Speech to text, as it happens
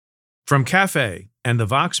From Cafe and the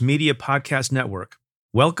Vox Media Podcast Network,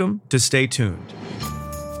 welcome to Stay Tuned.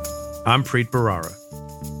 I'm Preet Bharara.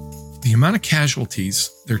 The amount of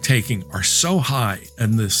casualties they're taking are so high,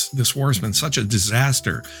 and this war has been such a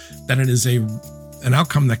disaster that it is an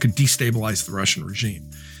outcome that could destabilize the Russian regime.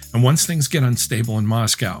 And once things get unstable in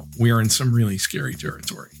Moscow, we are in some really scary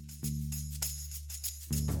territory.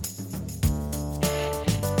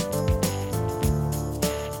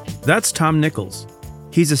 That's Tom Nichols.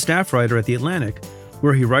 He's a staff writer at The Atlantic,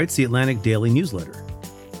 where he writes the Atlantic Daily newsletter.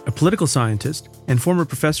 A political scientist and former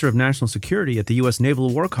professor of national security at the U.S. Naval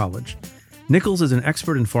War College, Nichols is an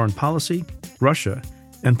expert in foreign policy, Russia,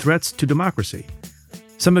 and threats to democracy.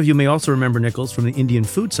 Some of you may also remember Nichols from the Indian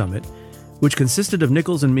Food Summit, which consisted of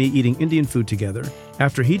Nichols and me eating Indian food together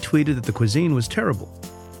after he tweeted that the cuisine was terrible.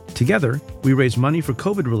 Together, we raised money for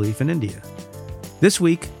COVID relief in India. This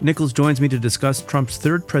week, Nichols joins me to discuss Trump's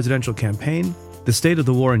third presidential campaign, the state of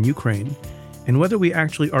the war in Ukraine, and whether we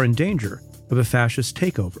actually are in danger of a fascist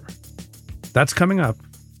takeover. That's coming up.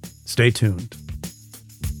 Stay tuned.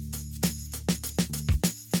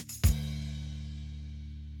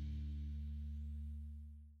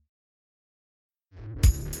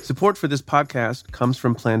 Support for this podcast comes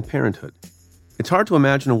from Planned Parenthood. It's hard to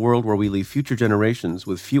imagine a world where we leave future generations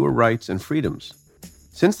with fewer rights and freedoms.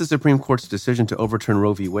 Since the Supreme Court's decision to overturn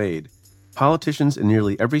Roe v. Wade, politicians in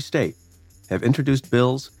nearly every state have introduced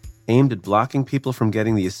bills aimed at blocking people from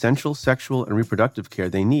getting the essential sexual and reproductive care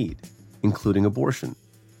they need, including abortion.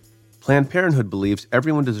 Planned Parenthood believes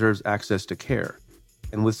everyone deserves access to care,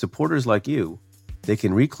 and with supporters like you, they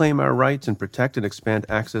can reclaim our rights and protect and expand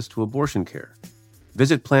access to abortion care.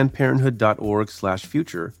 Visit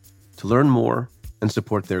PlannedParenthood.org/future to learn more and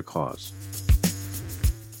support their cause.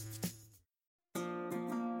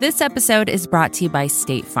 This episode is brought to you by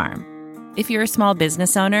State Farm. If you're a small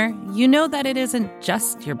business owner, you know that it isn't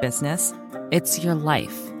just your business, it's your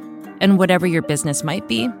life. And whatever your business might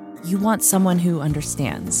be, you want someone who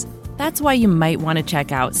understands. That's why you might want to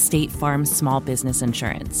check out State Farm Small Business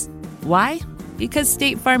Insurance. Why? Because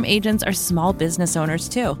State Farm agents are small business owners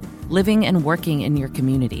too, living and working in your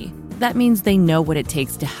community. That means they know what it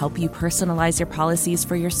takes to help you personalize your policies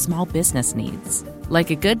for your small business needs. Like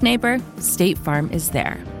a good neighbor, State Farm is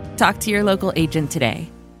there. Talk to your local agent today.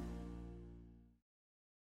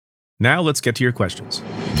 Now let's get to your questions.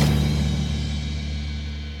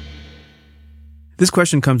 This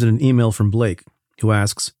question comes in an email from Blake, who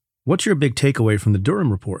asks, what's your big takeaway from the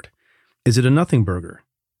Durham report? Is it a nothing burger?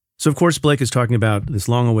 So, of course, Blake is talking about this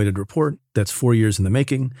long-awaited report that's 4 years in the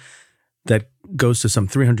making, that goes to some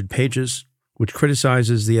 300 pages, which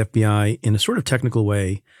criticizes the FBI in a sort of technical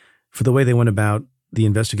way for the way they went about the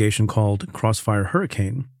investigation called Crossfire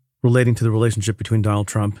Hurricane, relating to the relationship between Donald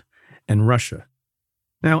Trump and Russia.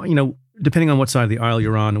 Now, depending on what side of the aisle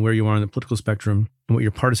you're on and where you are on the political spectrum and what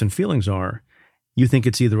your partisan feelings are, you think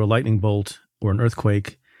it's either a lightning bolt or an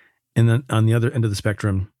earthquake. And then on the other end of the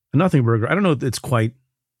spectrum, a nothing burger. I don't know if it's quite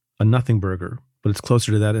a nothing burger, but it's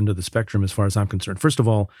closer to that end of the spectrum as far as I'm concerned. First of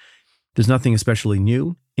all, there's nothing especially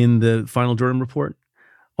new in the final Durham report.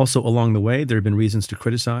 Also, along the way, there have been reasons to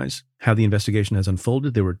criticize how the investigation has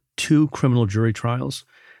unfolded. There were 2 criminal jury trials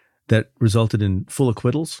that resulted in full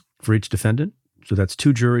acquittals for each defendant. So that's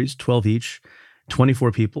 2 juries, 12 each,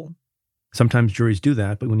 24 people. Sometimes juries do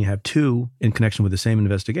that, but when you have 2 in connection with the same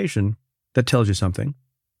investigation, that tells you something.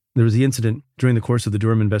 There was the incident during the course of the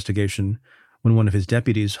Durham investigation when one of his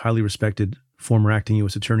deputies, highly respected former acting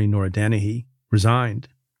U.S. Attorney Nora Danahy, resigned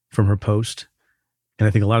from her post. And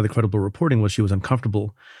I think a lot of the credible reporting was she was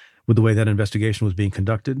uncomfortable with the way that investigation was being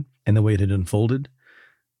conducted and the way it had unfolded.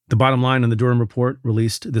 The bottom line on the Durham report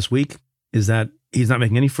released this week is that he's not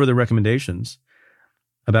making any further recommendations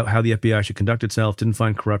about how the FBI should conduct itself, didn't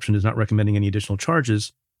find corruption, is not recommending any additional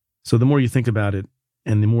charges. So the more you think about it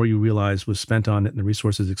and the more you realize was spent on it and the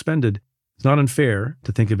resources expended, it's not unfair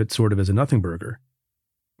to think of it sort of as a nothing burger.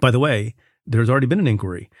 By the way, there's already been an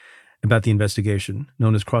inquiry about the investigation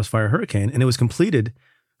known as Crossfire Hurricane, and it was completed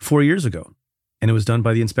 4 years ago. And it was done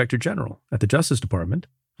by the Inspector General at the Justice Department,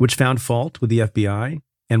 which found fault with the FBI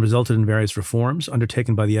and resulted in various reforms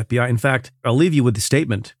undertaken by the FBI. In fact, I'll leave you with the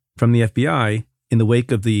statement from the FBI in the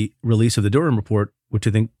wake of the release of the Durham report, which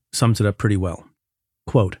I think sums it up pretty well.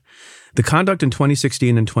 Quote, the conduct in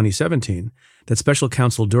 2016 and 2017 that Special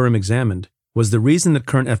Counsel Durham examined was the reason that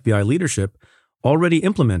current FBI leadership already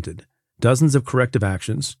implemented dozens of corrective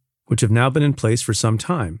actions, which have now been in place for some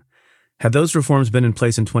time. Had those reforms been in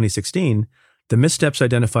place in 2016, the missteps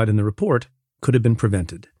identified in the report could have been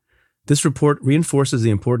prevented. This report reinforces the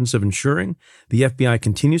importance of ensuring the FBI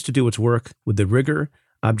continues to do its work with the rigor,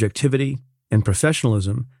 objectivity, and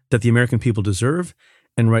professionalism that the American people deserve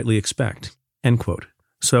and rightly expect, end quote.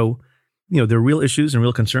 So, there are real issues and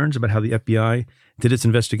real concerns about how the FBI did its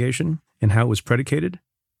investigation and how it was predicated.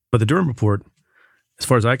 But the Durham report, as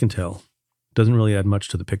far as I can tell, doesn't really add much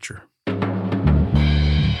to the picture.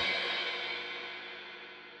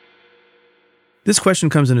 This question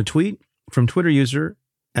comes in a tweet from Twitter user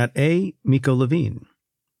 @AMicoLevine.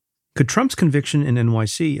 Could Trump's conviction in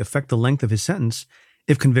NYC affect the length of his sentence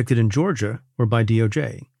if convicted in Georgia or by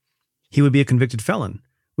DOJ? He would be a convicted felon,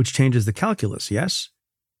 which changes the calculus, yes?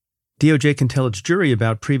 DOJ can tell its jury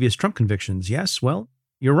about previous Trump convictions, yes? Well,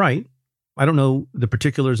 you're right. I don't know the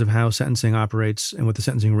particulars of how sentencing operates and what the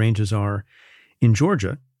sentencing ranges are in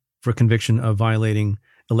Georgia for conviction of violating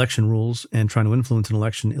election rules and trying to influence an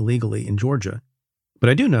election illegally in Georgia. But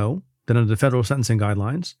I do know that under the federal sentencing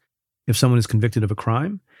guidelines, if someone is convicted of a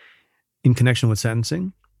crime in connection with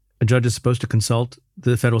sentencing, a judge is supposed to consult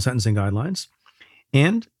the federal sentencing guidelines.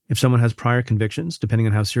 And if someone has prior convictions, depending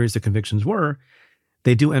on how serious the convictions were,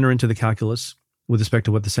 they do enter into the calculus with respect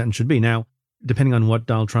to what the sentence should be. Now, depending on what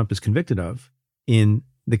Donald Trump is convicted of, in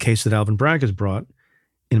the case that Alvin Bragg has brought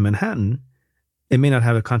in Manhattan, it may not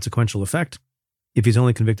have a consequential effect. If he's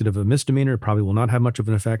only convicted of a misdemeanor, it probably will not have much of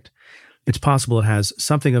an effect. It's possible it has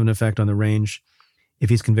something of an effect on the range if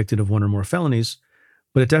he's convicted of one or more felonies,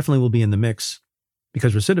 but it definitely will be in the mix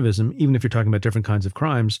because recidivism, even if you're talking about different kinds of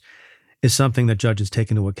crimes, is something that judges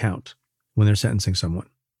take into account when they're sentencing someone.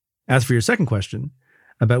 As for your second question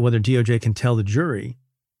about whether DOJ can tell the jury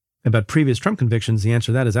about previous Trump convictions, the answer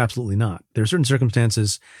to that is absolutely not. There are certain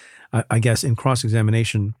circumstances, I guess, in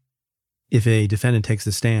cross-examination, if a defendant takes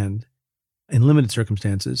the stand, in limited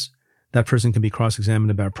circumstances, that person can be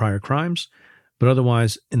cross-examined about prior crimes, but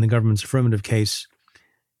otherwise, in the government's affirmative case,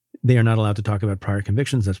 they are not allowed to talk about prior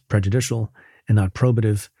convictions. That's prejudicial and not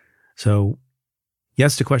probative. So,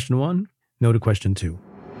 yes to question 1, no to question 2.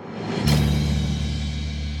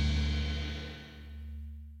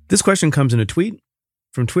 This question comes in a tweet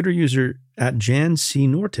from Twitter user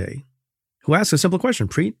 @JanCNorte, who asks a simple question.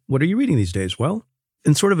 Preet, what are you reading these days? Well,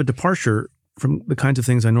 in sort of a departure from the kinds of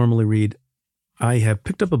things I normally read, I have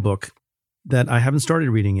picked up a book that I haven't started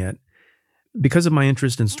reading yet because of my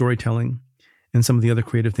interest in storytelling and some of the other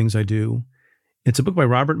creative things I do. It's a book by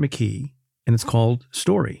Robert McKee, and it's called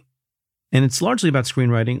Story. And it's largely about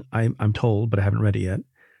screenwriting, I'm told, but I haven't read it yet.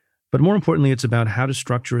 But more importantly, it's about how to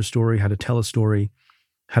structure a story, how to tell a story,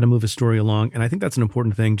 how to move a story along. And I think that's an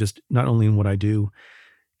important thing, just not only in what I do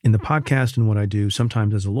in the podcast and what I do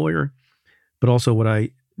sometimes as a lawyer, but also what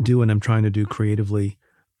I do and I'm trying to do creatively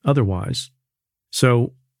otherwise.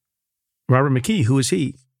 So Robert McKee, who is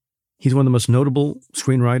he? He's one of the most notable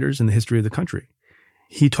screenwriters in the history of the country.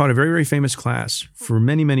 He taught a very, very famous class for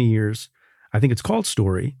many, many years. I think it's called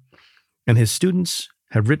Story. And his students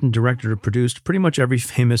have written, directed, or produced pretty much every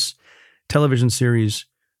famous television series,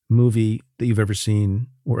 movie that you've ever seen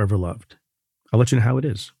or ever loved. I'll let you know how it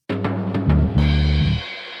is.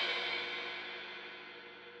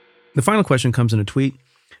 The final question comes in a tweet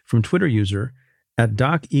from Twitter user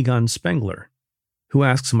 @DocEgonSpengler, who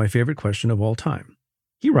asks my favorite question of all time.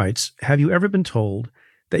 He writes, have you ever been told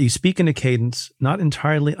that you speak in a cadence not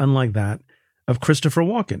entirely unlike that of Christopher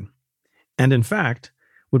Walken? And in fact,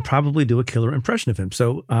 would probably do a killer impression of him.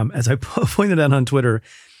 So as I pointed out on Twitter,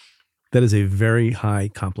 that is a very high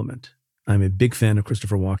compliment. I'm a big fan of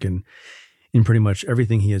Christopher Walken in pretty much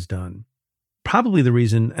everything he has done. Probably the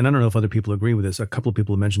reason, and I don't know if other people agree with this, a couple of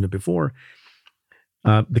people have mentioned it before,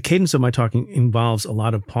 the cadence of my talking involves a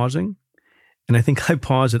lot of pausing. And I think I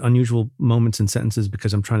pause at unusual moments in sentences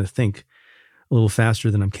because I'm trying to think a little faster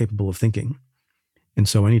than I'm capable of thinking. And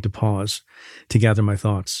so I need to pause to gather my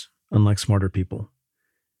thoughts, unlike smarter people.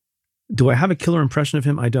 Do I have a killer impression of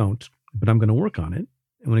him? I don't, but I'm going to work on it.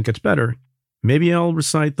 And when it gets better, maybe I'll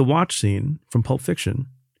recite the watch scene from Pulp Fiction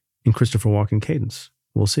in Christopher Walken cadence.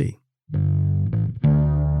 We'll see.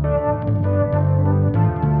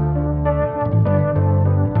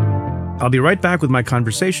 I'll be right back with my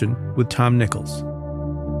conversation with Tom Nichols.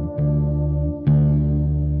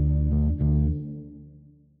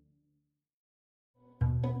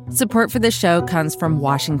 Support for this show comes from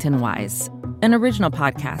Washington Wise, an original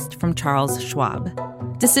podcast from Charles Schwab.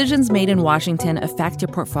 Decisions made in Washington affect your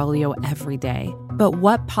portfolio every day. But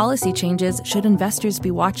what policy changes should investors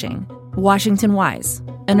be watching? Washington Wise,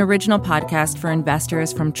 an original podcast for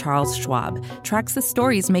investors from Charles Schwab, tracks the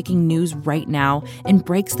stories making news right now and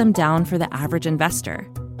breaks them down for the average investor.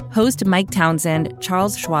 Host Mike Townsend,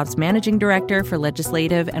 Charles Schwab's managing director for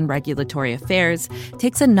legislative and regulatory affairs,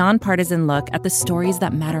 takes a nonpartisan look at the stories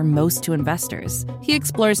that matter most to investors. He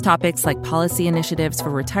explores topics like policy initiatives for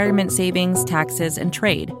retirement savings, taxes, and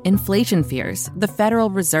trade, inflation fears, the Federal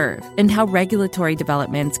Reserve, and how regulatory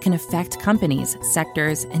developments can affect companies,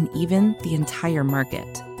 sectors, and even the entire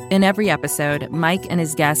market. In every episode, Mike and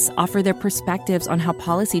his guests offer their perspectives on how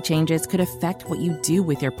policy changes could affect what you do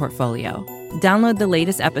with your portfolio. Download the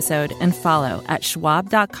latest episode and follow at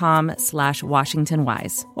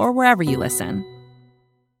schwab.com/WashingtonWise or wherever you listen.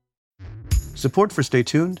 Support for Stay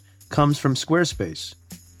Tuned comes from Squarespace.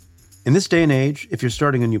 In this day and age, if you're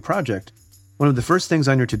starting a new project, one of the first things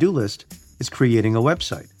on your to-do list is creating a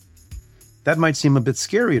website. That might seem a bit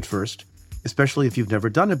scary at first, especially if you've never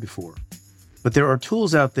done it before. But there are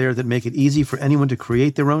tools out there that make it easy for anyone to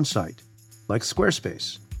create their own site, like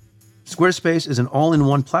Squarespace. Squarespace is an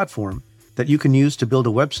all-in-one platform that you can use to build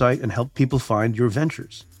a website and help people find your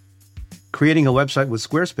ventures. Creating a website with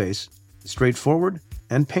Squarespace is straightforward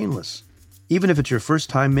and painless, even if it's your first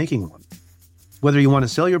time making one. Whether you want to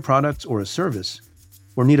sell your products or a service,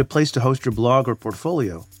 or need a place to host your blog or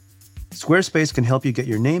portfolio, Squarespace can help you get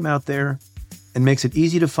your name out there and makes it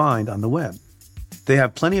easy to find on the web. They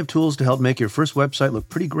have plenty of tools to help make your first website look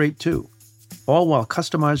pretty great too, all while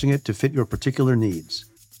customizing it to fit your particular needs.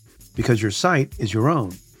 Because your site is your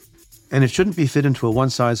own, and it shouldn't be fit into a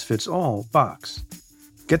one-size-fits-all box.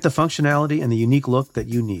 Get the functionality and the unique look that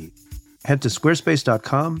you need. Head to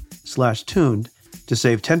squarespace.com/tuned to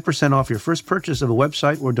save 10% off your first purchase of a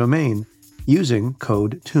website or domain using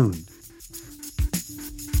code TUNED.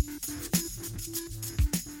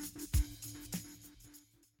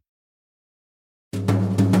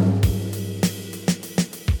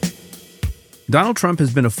 Donald Trump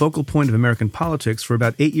has been a focal point of American politics for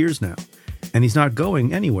about 8 years now, and he's not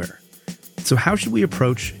going anywhere. So how should we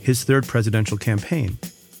approach his third presidential campaign?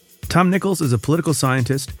 Tom Nichols is a political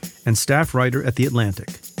scientist and staff writer at The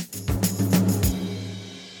Atlantic.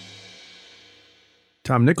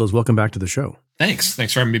 Tom Nichols, welcome back to the show. Thanks for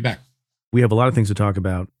having me back. We have a lot of things to talk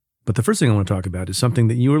about, but the first thing I want to talk about is something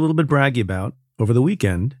that you were a little bit braggy about over the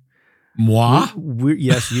weekend. Moi?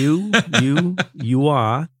 Yes, you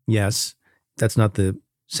are. Yes, that's not the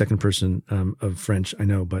second person of French, I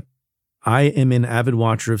know, but I am an avid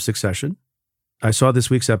watcher of Succession. I saw this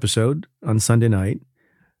week's episode on Sunday night.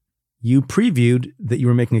 You previewed that you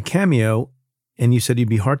were making a cameo, and you said you'd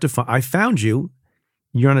be hard to find. I found you.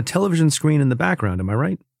 You're on a television screen in the background. Am I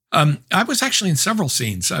right? I was actually in several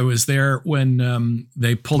scenes. I was there when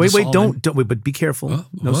they pulled us all don't wait, but be careful.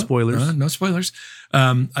 No spoilers. No spoilers.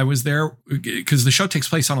 I was there because the show takes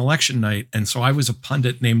place on election night, and so I was a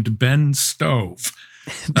pundit named Ben Stove.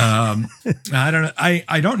 I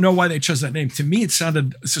don't know why they chose that name. To me, it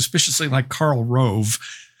sounded suspiciously like Karl Rove.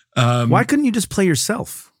 Why couldn't you just play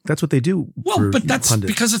yourself? That's what they do. Well, but that's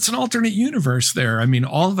pundits. Because it's an alternate universe there. I mean,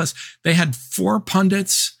 all of us, they had 4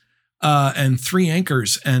 pundits and 3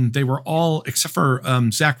 anchors, and they were all, except for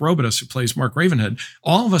Zach Robitus, who plays Mark Ravenhead,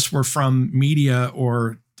 all of us were from media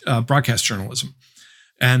or broadcast journalism.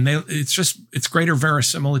 And it's greater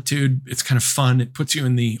verisimilitude. It's kind of fun. It puts you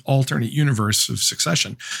in the alternate universe of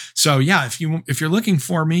Succession. So yeah, if you're looking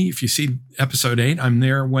for me, if you see episode 8, I'm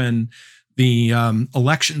there when the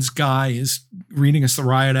elections guy is reading us the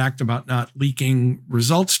riot act about not leaking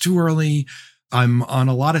results too early. I'm on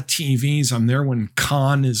a lot of TVs. I'm there when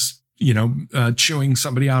Khan is, chewing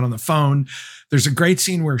somebody out on the phone. There's a great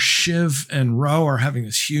scene where Shiv and Roe are having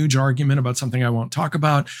this huge argument about something I won't talk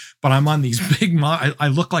about, but I'm on these big, I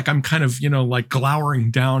look like I'm kind of, like glowering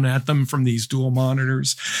down at them from these dual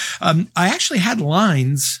monitors. I actually had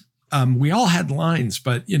lines. We all had lines,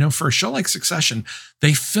 but, for a show like Succession,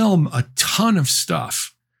 they film a ton of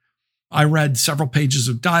stuff. I read several pages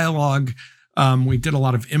of dialogue. We did a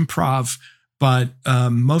lot of improv, but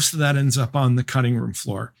most of that ends up on the cutting room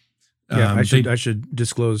floor. Yeah, I should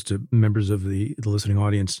disclose to members of the listening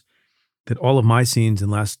audience that all of my scenes in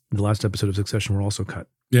the last episode of Succession were also cut.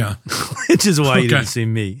 Yeah. Which is why you didn't see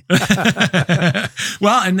me.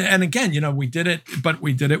 Well, and again, we did it, but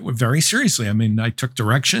we did it very seriously. I mean, I took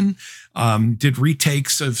direction, did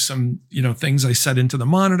retakes of some, things I said into the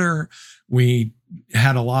monitor. We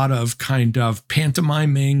had a lot of kind of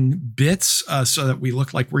pantomiming bits so that we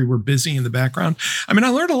looked like we were busy in the background. I mean, I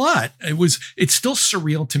learned a lot. It's still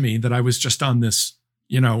surreal to me that I was just on this,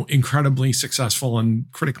 incredibly successful and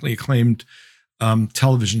critically acclaimed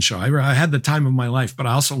television show. I had the time of my life, but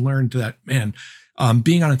I also learned that, man,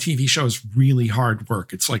 being on a TV show is really hard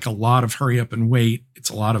work. It's like a lot of hurry up and wait. It's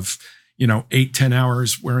a lot of, 8-10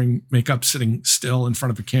 hours wearing makeup, sitting still in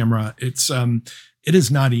front of a camera. It is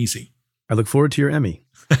not easy. I look forward to your Emmy.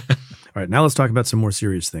 All right, now let's talk about some more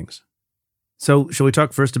serious things. So shall we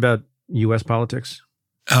talk first about U.S. politics?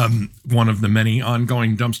 One of the many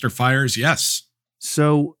ongoing dumpster fires, yes.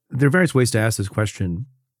 So there are various ways to ask this question,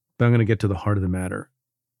 but I'm going to get to the heart of the matter.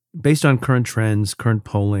 Based on current trends, current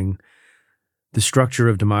polling, the structure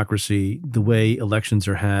of democracy, the way elections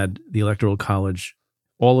are had, the Electoral College,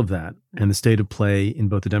 all of that, and the state of play in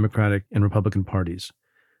both the Democratic and Republican parties,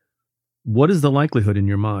 what is the likelihood in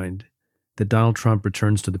your mind that Donald Trump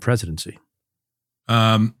returns to the presidency?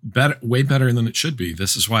 Way better than it should be.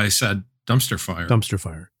 This is why I said dumpster fire. Dumpster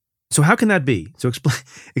fire. So how can that be? So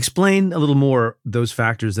explain a little more those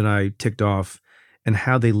factors that I ticked off and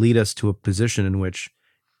how they lead us to a position in which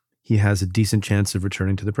he has a decent chance of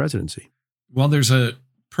returning to the presidency. Well, there's a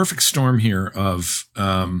perfect storm here of,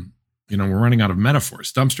 we're running out of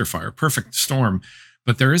metaphors, dumpster fire, perfect storm,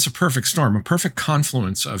 but there is a perfect storm, a perfect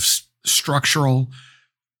confluence of structural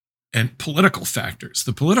and political factors.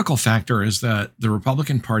 The political factor is that the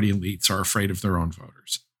Republican Party elites are afraid of their own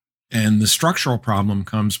voters. And the structural problem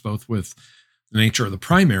comes both with the nature of the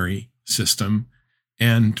primary system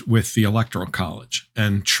and with the Electoral College.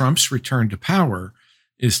 And Trump's return to power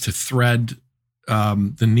is to thread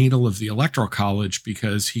the needle of the Electoral College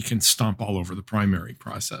because he can stomp all over the primary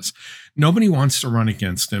process. Nobody wants to run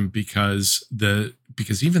against him because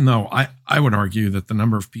even though I would argue that the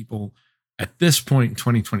number of people at this point in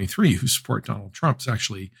 2023 who support Donald Trump is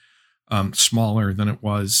actually smaller than it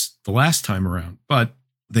was the last time around, but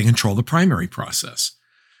they control the primary process.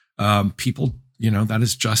 People, that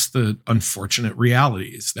is just the unfortunate reality,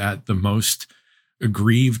 is that the most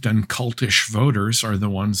aggrieved and cultish voters are the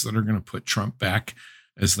ones that are going to put Trump back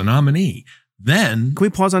as the nominee. Then, can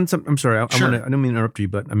we pause on some? I'm sorry, Sure. I don't mean to interrupt you,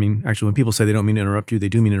 but I mean, actually, when people say they don't mean to interrupt you, they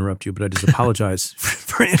do mean to interrupt you, but I just apologize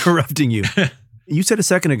for interrupting you. You said a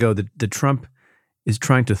second ago that Trump is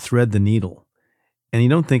trying to thread the needle, and you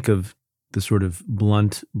don't think of the sort of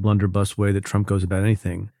blunt, blunderbuss way that Trump goes about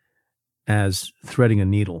anything as threading a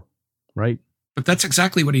needle, right? But that's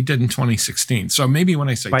exactly what he did in 2016. So maybe when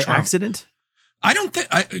I say by Trump, accident, I don't think.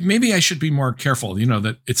 Maybe I should be more careful.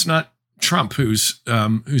 That it's not Trump whose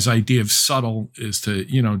idea of subtle is to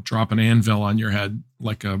drop an anvil on your head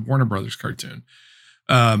like a Warner Brothers cartoon,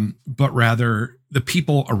 but rather the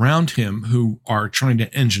people around him who are trying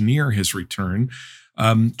to engineer his return.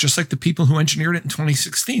 Just like the people who engineered it in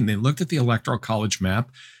 2016, they looked at the Electoral College map.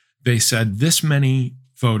 They said this many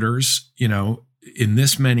voters, in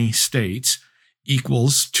this many states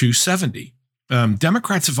equals 270.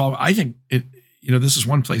 Democrats have all, I think this is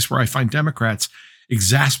one place where I find Democrats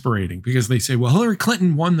exasperating because they say, well, Hillary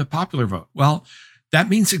Clinton won the popular vote. Well, that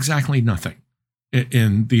means exactly nothing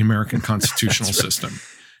in the American constitutional system.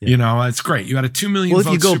 Yeah. It's great. You had a 2 million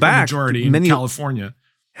vote supermajority in California.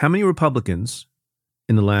 How many Republicans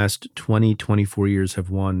in the last 20, 24 years have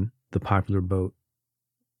won the popular vote?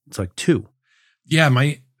 It's like 2. Yeah,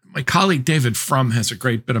 my colleague David Frum has a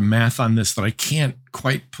great bit of math on this that I can't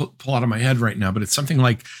quite pull out of my head right now, but it's something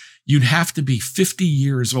like you'd have to be 50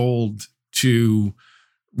 years old to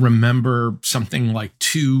remember something like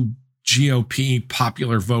 2 GOP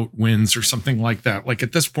popular vote wins or something like that. Like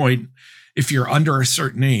at this point, if you're under a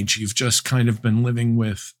certain age, you've just kind of been living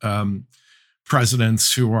with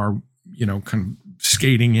presidents who are, kind of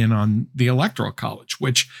skating in on the Electoral College,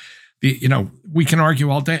 which we can argue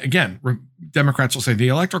all day. Again, Democrats will say the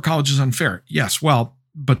Electoral College is unfair. Yes, well,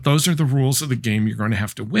 but those are the rules of the game you're going to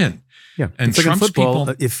have to win. Yeah, and it's like in football,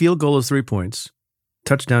 if field goal is 3 points,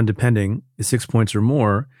 touchdown depending is 6 points or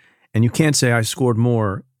more, and you can't say I scored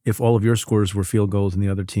more if all of your scores were field goals and the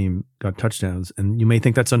other team got touchdowns. And you may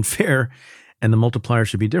think that's unfair and the multiplier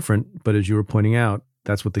should be different, but as you were pointing out,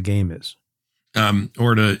 that's what the game is.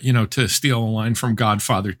 Or to steal a line from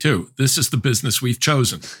Godfather 2, this is the business we've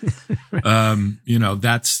chosen. Right.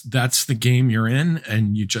 That's the game you're in,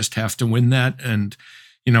 and you just have to win that. And,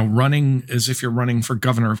 running as if you're running for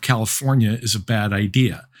governor of California is a bad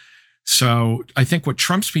idea. So I think what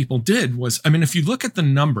Trump's people did was, if you look at the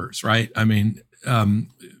numbers, right? Hillary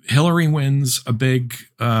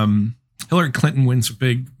Clinton wins a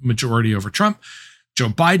big majority over Trump. Joe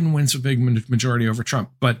Biden wins a big majority over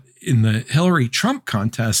Trump. But in the Hillary-Trump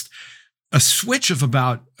contest, in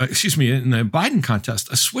the Biden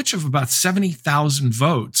contest, a switch of about 70,000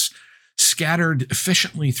 votes scattered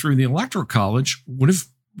efficiently through the Electoral College would have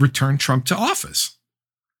returned Trump to office.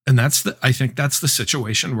 And I think that's the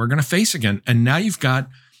situation we're going to face again. And now you've got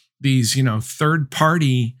these,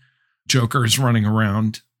 third-party jokers running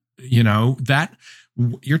around, that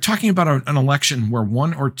you're talking about an election where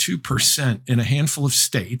 1 or 2% in a handful of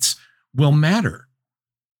states will matter.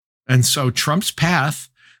 And so Trump's path,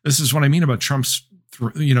 this is what I mean about Trump's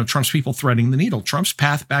Trump's people threading the needle. Trump's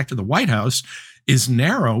path back to the White House is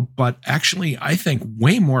narrow, but actually, I think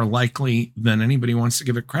way more likely than anybody wants to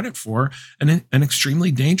give it credit for, and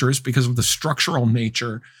extremely dangerous because of the structural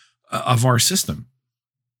nature of our system.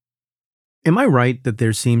 Am I right that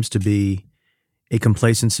there seems to be a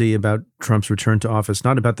complacency about Trump's return to office,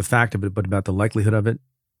 not about the fact of it, but about the likelihood of it,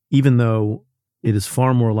 even though it is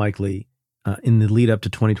far more likely in the lead up to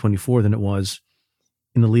 2024 than it was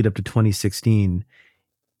in the lead up to 2016,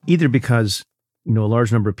 either because, a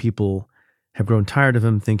large number of people have grown tired of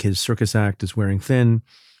him, think his circus act is wearing thin.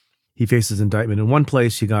 He faces indictment in one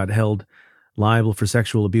place. He got held liable for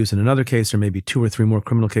sexual abuse in another case. There may be 2 or 3 more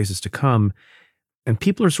criminal cases to come. And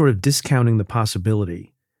people are sort of discounting the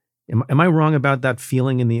possibility. Am I wrong about that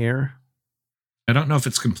feeling in the air? I don't know if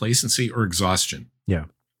it's complacency or exhaustion. Yeah.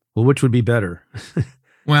 Well, which would be better?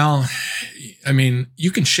 Well, I mean,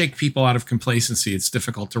 you can shake people out of complacency. It's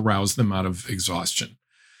difficult to rouse them out of exhaustion.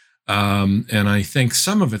 And I think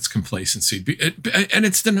some of it's complacency, and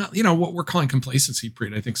it's what we're calling complacency,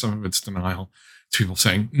 Preet. I think some of it's denial. It's people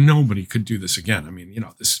saying nobody could do this again. I mean,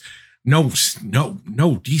 this no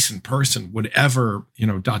decent person would ever, ...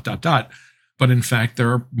 But in fact,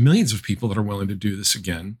 there are millions of people that are willing to do this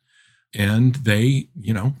again. And they,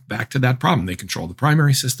 back to that problem. They control the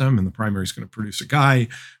primary system, and the primary is going to produce a guy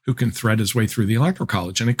who can thread his way through the electoral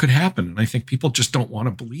college. And it could happen. And I think people just don't want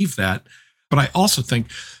to believe that. But I also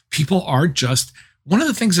think people are just, one of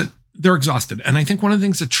the things that they're exhausted. And I think one of the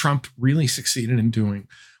things that Trump really succeeded in doing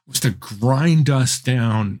was to grind us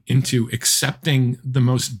down into accepting the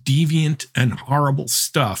most deviant and horrible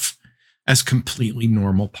stuff as completely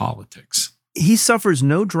normal politics. He suffers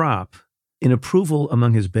no drop in approval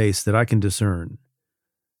among his base that I can discern,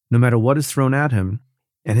 no matter what is thrown at him.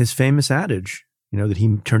 And his famous adage, that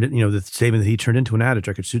he turned it, the statement that he turned into an adage,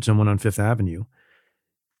 I could shoot someone on Fifth Avenue,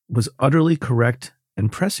 was utterly correct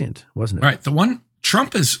and prescient, wasn't it? Right. The one,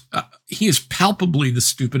 Trump is, he is palpably the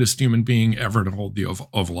stupidest human being ever to hold the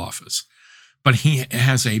Oval Office. But he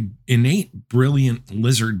has a innate, brilliant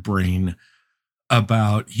lizard brain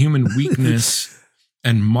about human weakness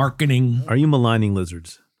and marketing. Are you maligning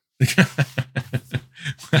lizards?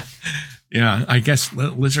 Yeah, I guess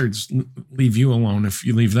lizards leave you alone if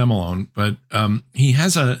you leave them alone. But he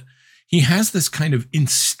has this kind of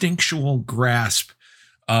instinctual grasp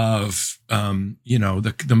of the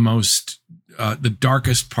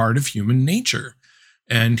darkest part of human nature.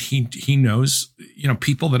 And he knows,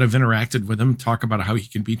 people that have interacted with him talk about how he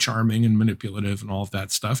can be charming and manipulative and all of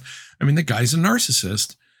that stuff. I mean, the guy's a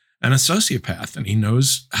narcissist and a sociopath, and he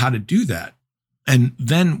knows how to do that. And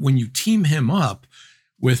then when you team him up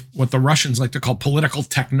with what the Russians like to call political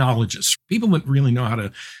technologists, people that really know how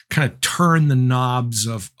to kind of turn the knobs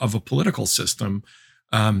of a political system,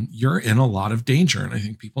 you're in a lot of danger. And I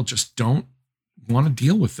think people just don't want to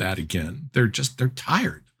deal with that again. They're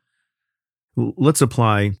tired. Let's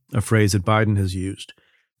apply a phrase that Biden has used,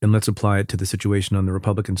 and let's apply it to the situation on the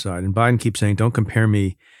Republican side. And Biden keeps saying, don't compare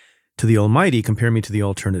me to the almighty, compare me to the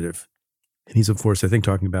alternative. And he's, of course, I think,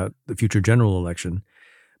 talking about the future general election.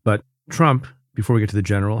 But Trump, before we get to the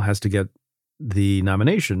general, has to get the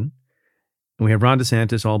nomination. And we have Ron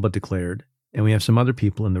DeSantis all but declared, and we have some other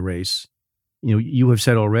people in the race. You have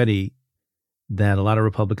said already that a lot of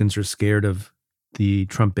Republicans are scared of the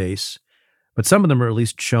Trump base, but some of them are at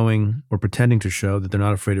least showing or pretending to show that they're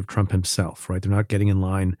not afraid of Trump himself, right? They're not getting in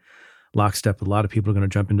line lockstep with a lot of people who are going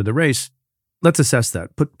to jump into the race. Let's assess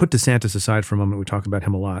that. Put DeSantis aside for a moment. We talk about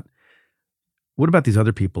him a lot. What about these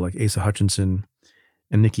other people like Asa Hutchinson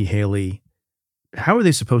and Nikki Haley? How are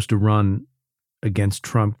they supposed to run against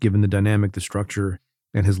Trump, given the dynamic, the structure,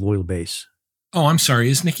 and his loyal base? Oh, I'm sorry.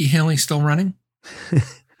 Is Nikki Haley still running?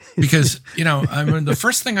 Because, the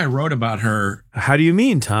first thing I wrote about her. How do you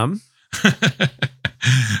mean, Tom?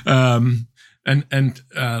 Allow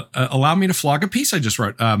me to flog a piece I just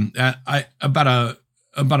wrote.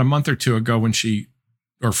 About a month or two ago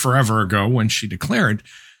forever ago when she declared,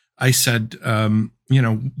 I said,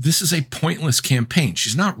 this is a pointless campaign.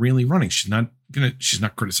 She's not really running. She's not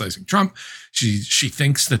criticizing Trump. She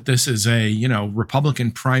thinks that this is a,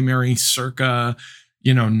 Republican primary circa,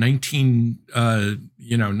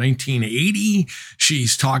 1980.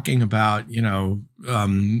 She's talking about,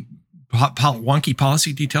 wonky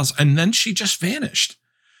policy details. And then she just vanished.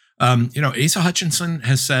 Asa Hutchinson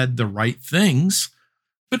has said the right things,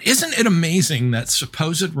 but isn't it amazing that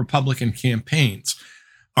supposed Republican campaigns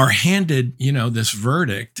are handed, this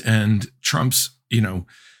verdict, and Trump's,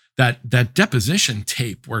 that deposition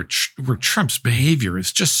tape where Trump's behavior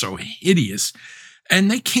is just so hideous, and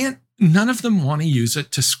they can't none of them want to use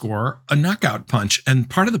it to score a knockout punch. And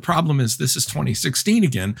part of the problem is this is 2016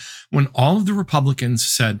 again, when all of the Republicans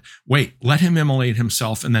said, wait, let him immolate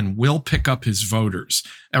himself and then we'll pick up his voters.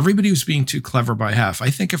 Everybody was being too clever by half. I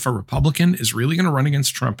think if a Republican is really going to run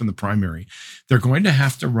against Trump in the primary, they're going to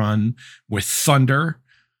have to run with thunder,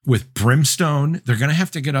 with brimstone. They're going to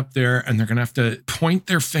have to get up there and they're going to have to point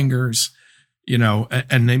their fingers,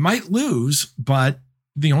 and they might lose, but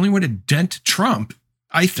the only way to dent Trump,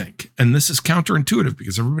 I think, and this is counterintuitive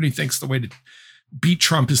because everybody thinks the way to beat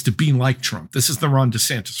Trump is to be like Trump. This is the Ron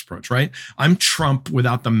DeSantis approach, right? I'm Trump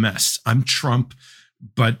without the mess. I'm Trump,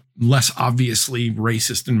 but less obviously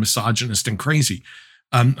racist and misogynist and crazy.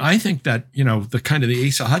 I think that, the kind of the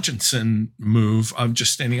Asa Hutchinson move of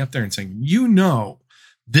just standing up there and saying,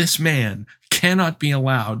 this man cannot be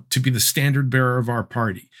allowed to be the standard bearer of our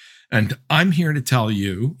party. And I'm here to tell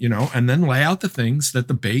you, and then lay out the things that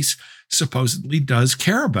the base supposedly does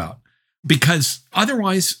care about. Because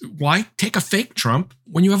otherwise, why take a fake Trump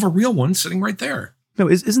when you have a real one sitting right there? No,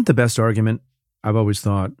 isn't the best argument, I've always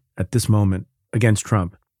thought, at this moment against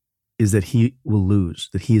Trump, is that he will lose,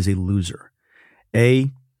 that he is a loser.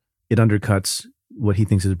 It undercuts what he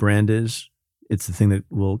thinks his brand is. It's the thing that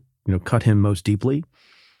will, cut him most deeply.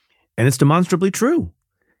 And it's demonstrably true.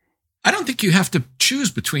 I don't think you have to choose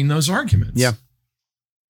between those arguments. Yeah.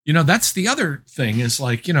 That's the other thing is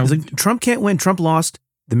like, Trump can't win. Trump lost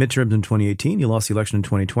the midterms in 2018. He lost the election in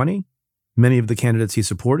 2020. Many of the candidates he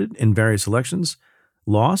supported in various elections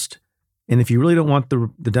lost. And if you really don't want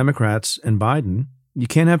the Democrats and Biden, you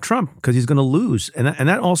can't have Trump because he's going to lose. And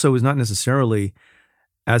that also is not necessarily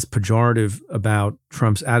as pejorative about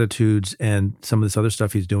Trump's attitudes and some of this other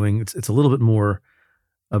stuff he's doing. It's a little bit more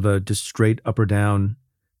of a just straight up or down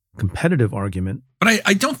competitive argument. But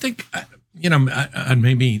I don't think, and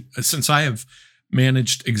maybe since I have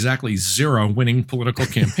managed exactly 0 winning political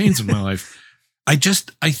campaigns in my life, I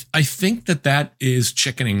think that is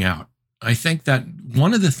chickening out. I think that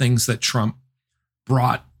one of the things that Trump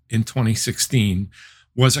brought in 2016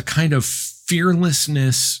 was a kind of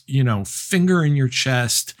fearlessness, finger in your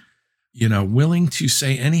chest, willing to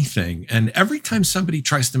say anything. And every time somebody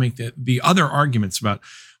tries to make the other arguments about,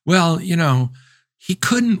 well, he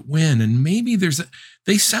couldn't win. And maybe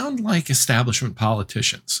they sound like establishment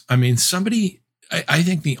politicians. I mean, I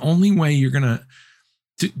think the only way you're going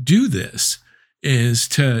to do this is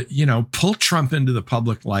to, pull Trump into the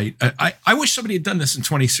public light. I wish somebody had done this in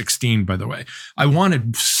 2016, by the way. I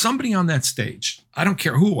wanted somebody on that stage, I don't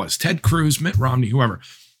care who it was, Ted Cruz, Mitt Romney, whoever,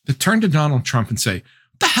 to turn to Donald Trump and say,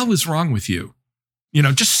 what the hell is wrong with you?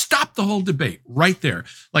 Just stop the whole debate right there.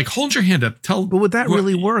 Like, hold your hand up. But would that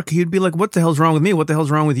really work? He'd be like, what the hell's wrong with me? What the hell's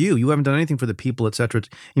wrong with you? You haven't done anything for the people, et cetera.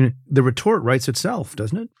 The retort writes itself,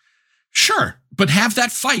 doesn't it? Sure. But have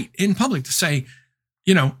that fight in public to say,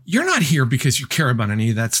 you're not here because you care about any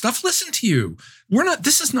of that stuff. Listen to you.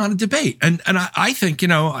 This is not a debate. And I think,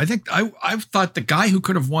 I've thought the guy who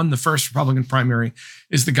could have won the first Republican primary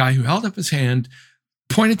is the guy who held up his hand,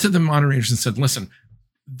 pointed to the moderators and said, listen,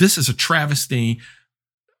 this is a travesty.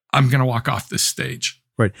 I'm going to walk off this stage.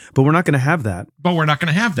 Right. But we're not going to have that.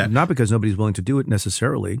 Not because nobody's willing to do it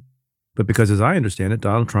necessarily, but because, as I understand it,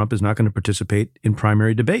 Donald Trump is not going to participate in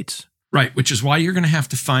primary debates. Right. Which is why you're going to have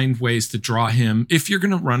to find ways to draw him if you're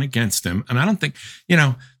going to run against him. And I don't think,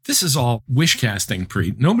 this is all wish casting,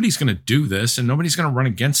 Preet. Nobody's going to do this and nobody's going to run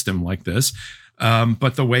against him like this.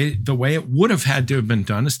 But the way it would have had to have been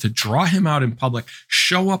done is to draw him out in public,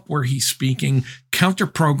 show up where he's speaking, counter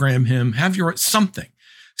program him, have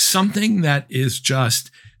something that is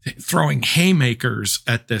just throwing haymakers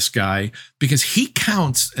at this guy, because he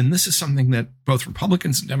counts. And this is something that both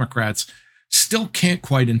Republicans and Democrats still can't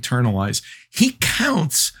quite internalize. He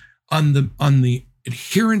counts on the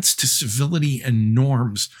adherence to civility and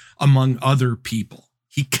norms among other people.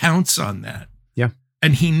 He counts on that. Yeah.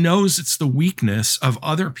 And he knows it's the weakness of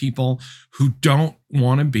other people who don't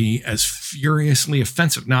want to be as furiously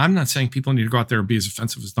offensive. Now, I'm not saying people need to go out there and be as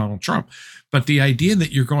offensive as Donald Trump, but the idea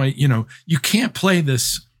that you're going, you can't play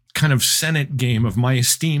this kind of Senate game of my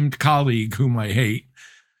esteemed colleague whom I hate.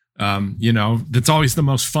 That's always the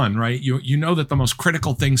most fun, right? You know that the most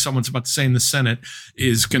critical thing someone's about to say in the Senate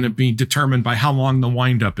is going to be determined by how long the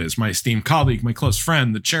windup is. My esteemed colleague, my close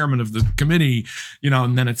friend, the chairman of the committee,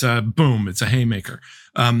 and then it's a boom, it's a haymaker.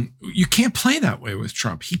 You can't play that way with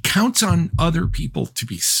Trump. He counts on other people to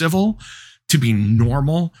be civil, to be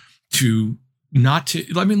normal,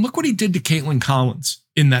 look what he did to Caitlin Collins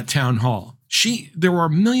in that town hall. There were a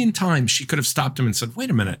million times she could have stopped him and said,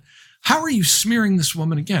 wait a minute. How are you smearing this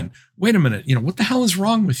woman again? Wait a minute. What the hell is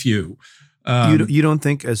wrong with you? You don't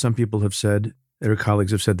think, as some people have said, their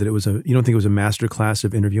colleagues have said, that you don't think it was a master class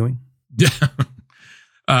of interviewing?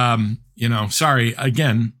 Sorry,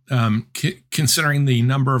 again, considering the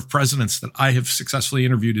number of presidents that I have successfully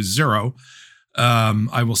interviewed is zero,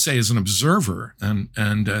 I will say as an observer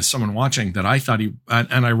and someone watching that I thought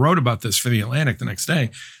and I wrote about this for The Atlantic the next day,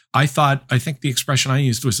 I think the expression I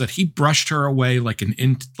used was that he brushed her away like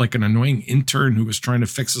an annoying intern who was trying to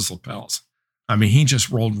fix his lapels. I mean, he just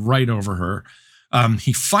rolled right over her.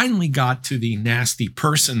 He finally got to the nasty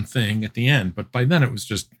person thing at the end, but by then it was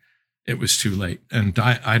too late. And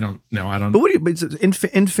I don't know. But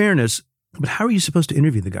in fairness, but how are you supposed to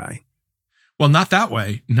interview the guy? Well, not that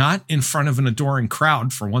way. Not in front of an adoring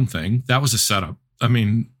crowd, for one thing. That was a setup. I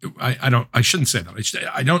mean, I shouldn't say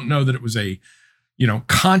that. I don't know that it was a,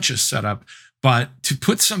 conscious setup, but to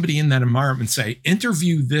put somebody in that environment and say,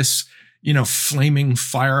 interview this, flaming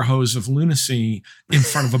fire hose of lunacy in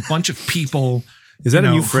front of a bunch of people. Is that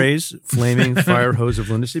a new phrase? Flaming fire hose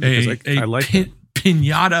of lunacy? Because I like that.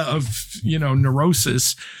 Pinata of,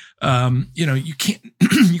 neurosis. You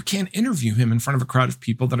can't interview him in front of a crowd of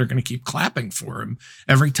people that are going to keep clapping for him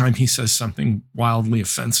every time he says something wildly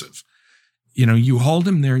offensive. You hold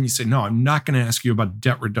him there and you say, no, I'm not going to ask you about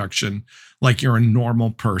debt reduction like you're a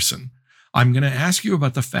normal person. I'm going to ask you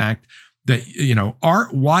about the fact that,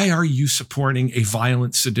 why are you supporting a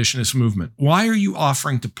violent seditionist movement? Why are you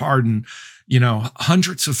offering to pardon,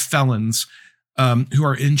 hundreds of felons who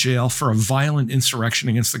are in jail for a violent insurrection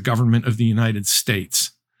against the government of the United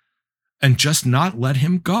States? And just not let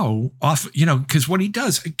him go off, because what he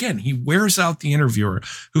does, again, he wears out the interviewer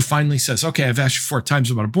who finally says, okay, I've asked you 4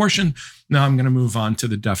 times about abortion. Now I'm going to move on to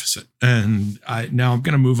the deficit. And now I'm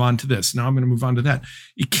going to move on to this. Now I'm going to move on to that.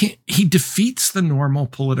 He defeats the normal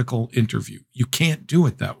political interview. You can't do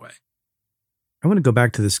it that way. I want to go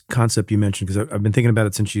back to this concept you mentioned because I've been thinking about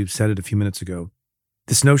it since you said it a few minutes ago.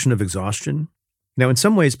 This notion of exhaustion. Now, in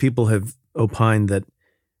some ways, people have opined that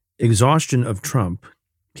exhaustion of Trump,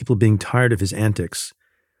 people being tired of his antics,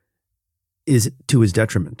 is to his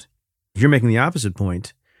detriment. You're making the opposite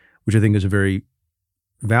point, which I think is a very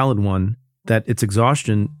valid one, that it's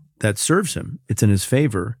exhaustion that serves him. It's in his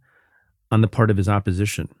favor on the part of his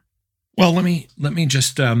opposition. Well, let me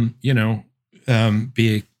just be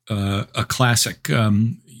a classic.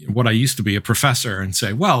 What I used to be, a professor, and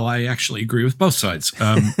say, well, I actually agree with both sides.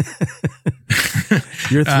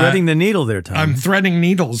 You're threading the needle there, Tom. I'm threading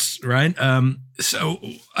needles, right? So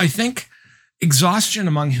I think exhaustion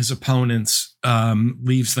among his opponents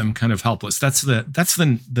leaves them kind of helpless. That's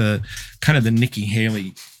the kind of the Nikki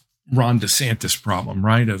Haley, Ron DeSantis problem,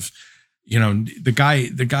 right? Of,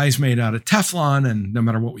 the guy's made out of Teflon, and no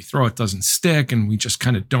matter what we throw, it doesn't stick, and we just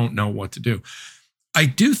kind of don't know what to do. I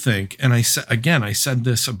do think, and I said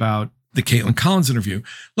this about the Caitlin Collins interview.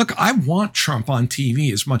 Look, I want Trump on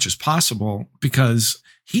TV as much as possible because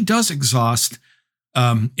he does exhaust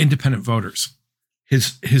independent voters.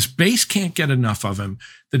 His base can't get enough of him.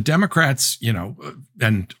 The Democrats,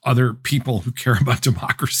 and other people who care about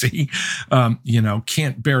democracy,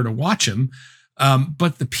 can't bear to watch him.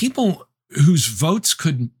 But the people whose votes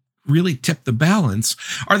could really tip the balance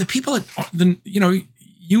are the people that,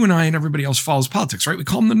 you and I and everybody else follows politics, right? We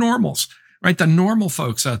call them the normals, right? The normal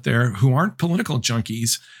folks out there who aren't political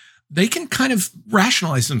junkies, they can kind of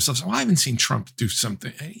rationalize themselves. Well, I haven't seen Trump do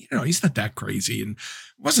something. He's not that crazy. And it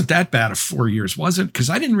wasn't that bad of 4 years, was it? Because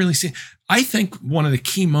I didn't really see. I think one of the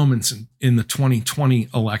key moments in the 2020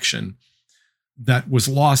 election that was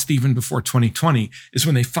lost even before 2020 is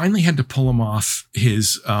when they finally had to pull him off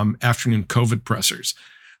his afternoon COVID pressers.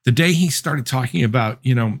 The day he started talking about,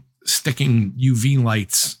 sticking UV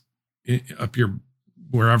lights up your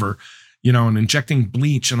wherever, and injecting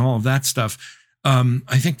bleach and all of that stuff.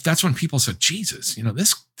 I think that's when people said, Jesus,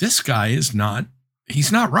 this guy he's not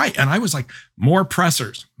right. And I was like, more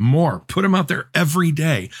pressers, put him out there every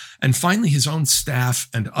day. And finally, his own staff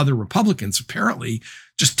and other Republicans apparently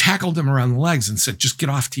just tackled him around the legs and said, just get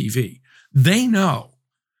off TV. They know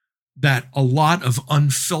that a lot of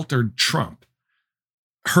unfiltered Trump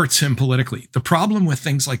hurts him politically. The problem with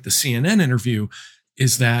things like the CNN interview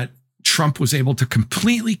is that Trump was able to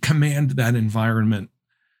completely command that environment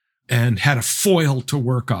and had a foil to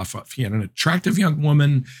work off of. He had an attractive young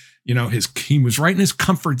woman, he was right in his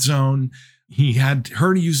comfort zone. He had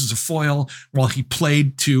her to use as a foil while he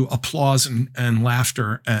played to applause and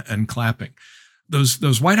laughter and clapping.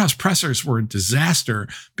 Those White House pressers were a disaster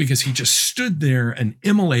because he just stood there and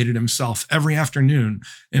immolated himself every afternoon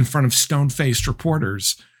in front of stone-faced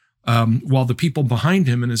reporters, while the people behind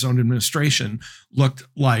him in his own administration looked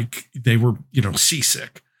like they were,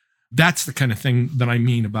 seasick. That's the kind of thing that I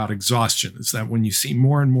mean about exhaustion, is that when you see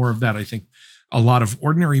more and more of that, I think a lot of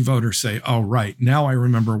ordinary voters say, oh, right, now I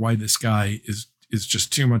remember why this guy is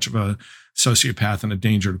just too much of a sociopath and a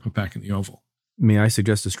danger to put back in the Oval. May I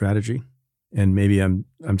suggest a strategy? And maybe I'm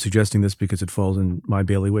suggesting this because it falls in my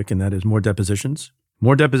bailiwick, and that is more depositions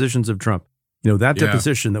of Trump. That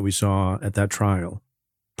deposition that we saw at that trial,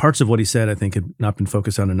 parts of what he said, I think, had not been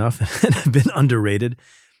focused on enough and have been underrated.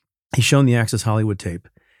 He's shown the Access Hollywood tape,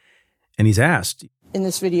 and he's asked. In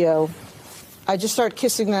this video, I just start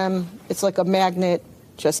kissing them. It's like a magnet.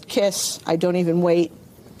 Just kiss. I don't even wait.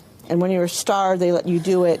 And when you're a star, they let you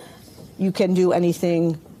do it. You can do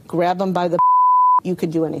anything. Grab them by the you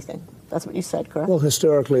can do anything. That's what you said, correct? Well,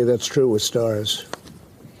 historically, that's true with stars.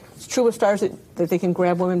 It's true with stars that they can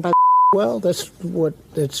grab women by the Well, that's what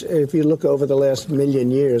it's. If you look over the last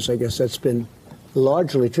million years, I guess that's been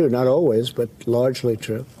largely true. Not always, but largely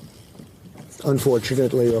true.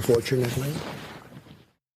 Unfortunately or fortunately.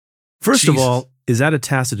 First of all, is that a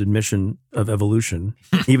tacit admission of evolution,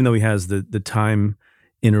 even though he has the time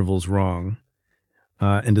intervals wrong?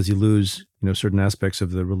 And does he lose, certain aspects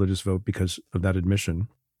of the religious vote because of that admission?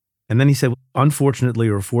 And then he said, unfortunately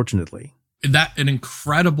or fortunately. That an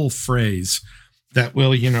incredible phrase that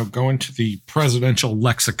will, go into the presidential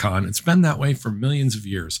lexicon. It's been that way for millions of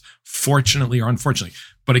years, fortunately or unfortunately.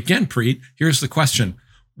 But again, Preet, here's the question.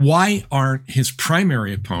 Why aren't his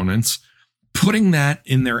primary opponents putting that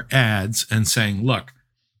in their ads and saying, look,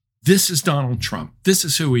 this is Donald Trump. This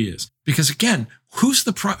is who he is. Because again, who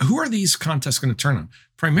are these contests going to turn on?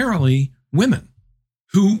 Primarily women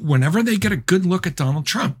who, whenever they get a good look at Donald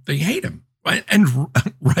Trump, they hate him. Right? And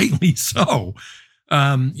rightly so.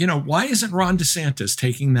 Why isn't Ron DeSantis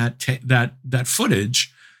taking that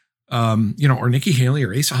footage, or Nikki Haley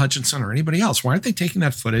or Asa Hutchinson or anybody else? Why aren't they taking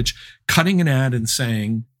that footage, cutting an ad and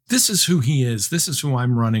saying, this is who he is. This is who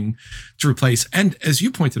I'm running to replace. And as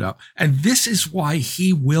you pointed out, and this is why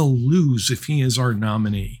he will lose if he is our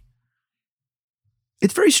nominee.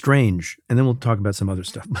 It's very strange. And then we'll talk about some other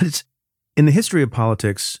stuff. But it's in the history of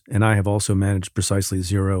politics, and I have also managed precisely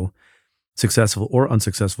 0 successful or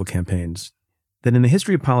unsuccessful campaigns, that in the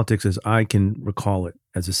history of politics, as I can recall it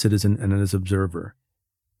as a citizen and as an observer,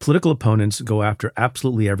 political opponents go after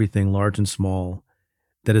absolutely everything, large and small,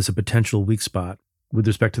 that is a potential weak spot with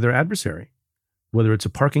respect to their adversary, whether it's a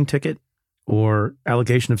parking ticket or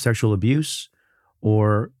allegation of sexual abuse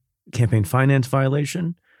or campaign finance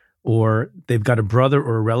violation, or they've got a brother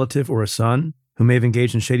or a relative or a son who may have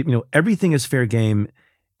engaged in shady, everything is fair game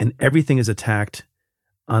and everything is attacked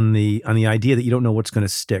on the idea that you don't know what's going to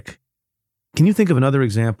stick. Can you think of another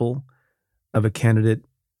example of a candidate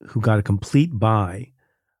who got a complete bye,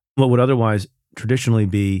 what would otherwise traditionally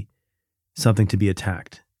be something to be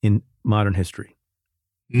attacked in modern history?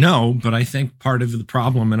 No, but I think part of the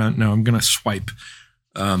problem, and I'm going to swipe,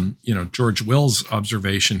 George Will's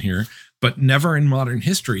observation here, but never in modern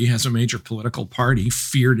history has a major political party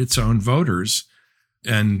feared its own voters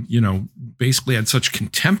and, basically had such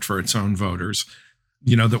contempt for its own voters,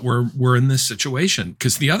 that we're in this situation.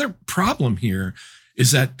 Because the other problem here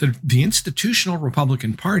is that the institutional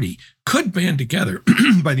Republican Party could band together.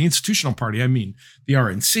 By the institutional party, I mean the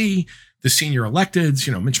RNC, the senior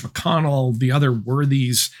electeds, Mitch McConnell, the other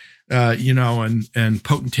worthies, and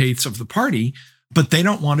potentates of the party, but they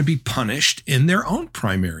don't want to be punished in their own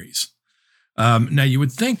primaries. Now, you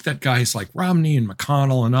would think that guys like Romney and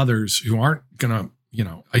McConnell and others who aren't going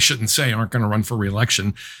to, I shouldn't say aren't going to run for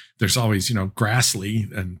reelection. There's always,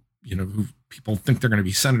 Grassley and, who people think they're going to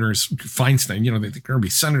be senators, Feinstein, they think they're going to be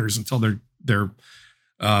senators until they're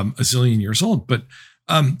a zillion years old. But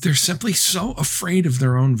they're simply so afraid of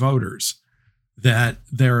their own voters that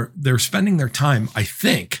they're spending their time, I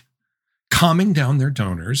think, calming down their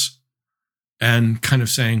donors and kind of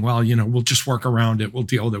saying, well, we'll just work around it. We'll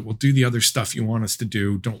deal with it. We'll do the other stuff you want us to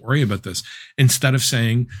do. Don't worry about this. Instead of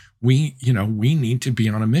saying, we need to be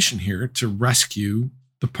on a mission here to rescue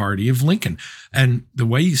the party of Lincoln. And the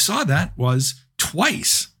way you saw that was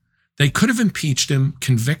twice. They could have impeached him,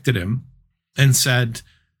 convicted him, and said,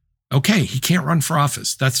 okay, he can't run for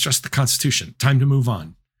office. That's just the Constitution. Time to move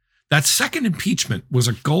on. That second impeachment was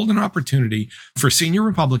a golden opportunity for senior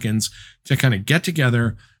Republicans to kind of get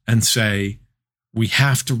together and say, we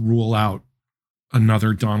have to rule out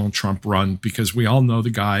another Donald Trump run because we all know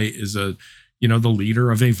the guy is the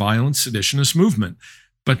leader of a violent seditionist movement.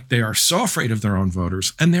 But they are so afraid of their own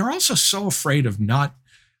voters. And they're also so afraid of not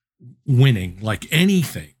winning like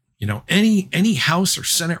anything, any House or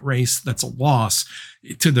Senate race that's a loss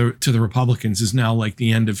to the Republicans is now like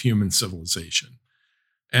the end of human civilization.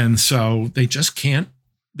 And so they just can't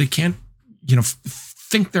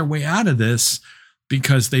think their way out of this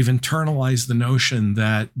because they've internalized the notion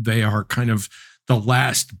that they are kind of the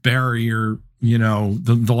last barrier,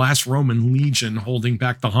 the last Roman legion holding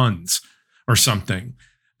back the Huns. or something.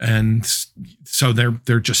 And so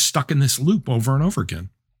they're just stuck in this loop over and over again.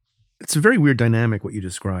 It's a very weird dynamic, what you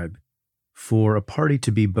describe, for a party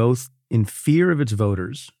to be both in fear of its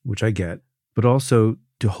voters, which I get, but also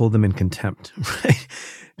to hold them in contempt, right?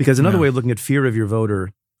 Because another way of looking at fear of your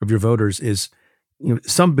voters is,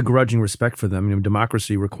 some begrudging respect for them.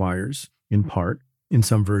 Democracy requires, in part, in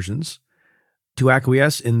some versions, to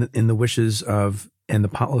acquiesce in the wishes of and the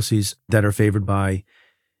policies that are favored by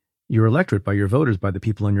your electorate, by your voters, by the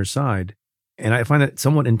people on your side. And I find that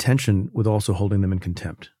somewhat in tension with also holding them in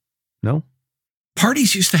contempt. No?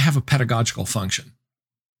 Parties used to have a pedagogical function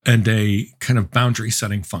and a kind of boundary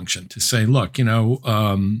setting function to say, look, I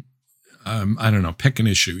don't know, pick an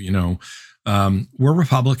issue, we're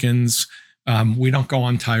Republicans. We don't go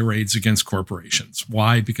on tirades against corporations.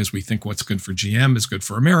 Why? Because we think what's good for GM is good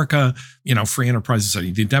for America. Free enterprise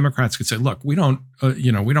society. The Democrats could say, look, we don't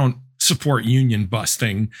support union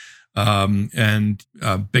busting and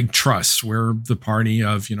big trusts. We're the party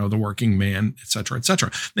of, the working man, et cetera, et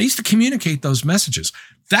cetera. They used to communicate those messages.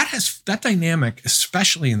 That dynamic,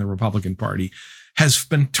 especially in the Republican Party, has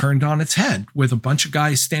been turned on its head with a bunch of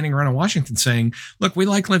guys standing around in Washington saying, look, we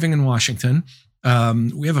like living in Washington.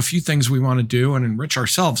 We have a few things we want to do and enrich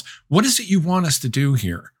ourselves. What is it you want us to do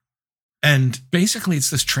here? And basically it's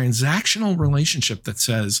this transactional relationship that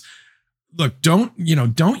says, look, don't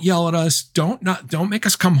yell at us. Don't make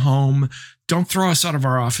us come home. Don't throw us out of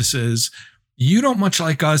our offices. You don't much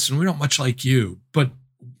like us and we don't much like you, but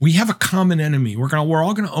we have a common enemy. We're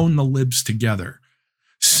all going to own the libs together.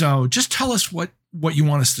 So just tell us what you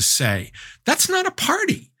want us to say. That's not a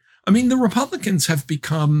party. I mean, the Republicans have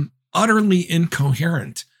become utterly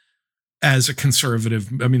incoherent as a conservative.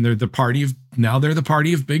 I mean, they're the party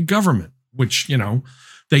of big government, which,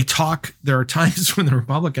 they talk. There are times when the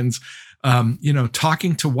Republicans,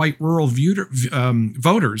 talking to white rural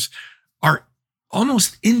voters are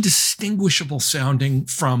almost indistinguishable sounding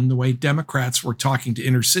from the way Democrats were talking to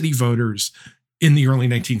inner city voters in the early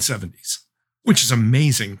 1970s, which is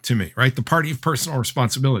amazing to me, right? The party of personal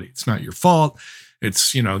responsibility. It's not your fault.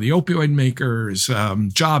 It's, the opioid makers,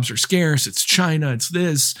 jobs are scarce. It's China. It's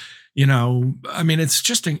this, it's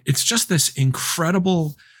just this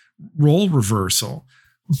incredible role reversal.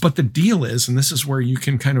 But the deal is, and this is where you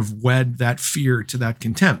can kind of wed that fear to that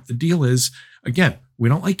contempt. The deal is, again, we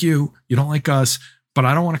don't like you. You don't like us, but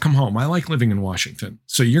I don't want to come home. I like living in Washington.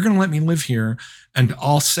 So you're going to let me live here and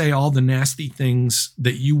I'll say all the nasty things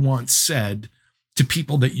that you want said to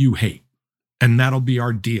people that you hate. And that'll be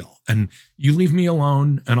our deal. And you leave me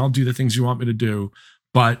alone and I'll do the things you want me to do.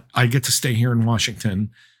 But I get to stay here in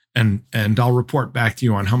Washington and I'll report back to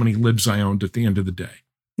you on how many libs I owned at the end of the day.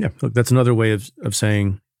 Yeah, look, that's another way of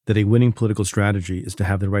saying that a winning political strategy is to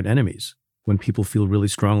have the right enemies when people feel really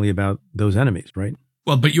strongly about those enemies, right?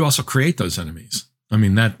 Well, but you also create those enemies. I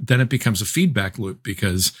mean, then it becomes a feedback loop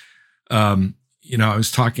because, I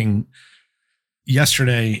was talking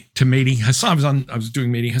yesterday to Mehdi Hassan. I was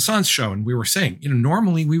doing Mehdi Hassan's show and we were saying,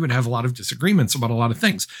 normally we would have a lot of disagreements about a lot of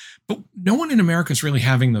things, but no one in America is really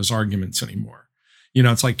having those arguments anymore.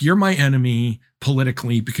 It's like you're my enemy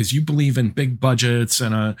politically because you believe in big budgets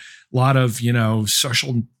and a lot of,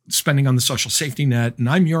 social spending on the social safety net. And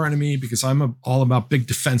I'm your enemy because I'm all about big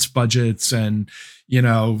defense budgets and,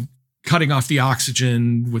 cutting off the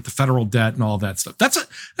oxygen with the federal debt and all that stuff. That's an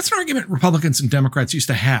argument Republicans and Democrats used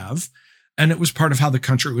to have. And it was part of how the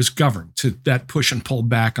country was governed, to that push and pull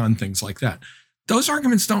back on things like that. Those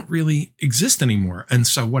arguments don't really exist anymore. And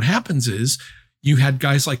so what happens is you had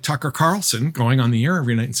guys like Tucker Carlson going on the air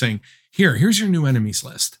every night and saying, here's your new enemies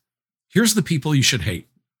list. Here's the people you should hate.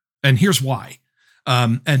 And here's why.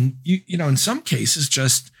 And in some cases,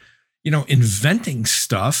 just, inventing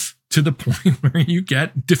stuff to the point where you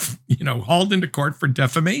get, hauled into court for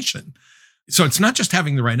defamation. So it's not just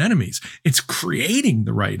having the right enemies, it's creating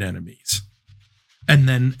the right enemies and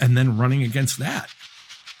then running against that.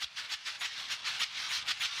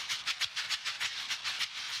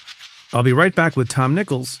 I'll be right back with Tom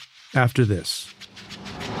Nichols after this.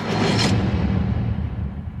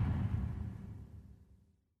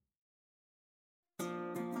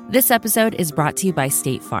 This episode is brought to you by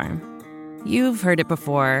State Farm. You've heard it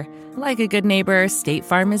before. Like a good neighbor, State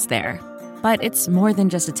Farm is there. But it's more than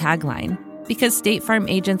just a tagline, because State Farm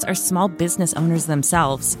agents are small business owners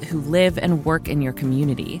themselves who live and work in your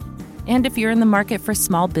community. And if you're in the market for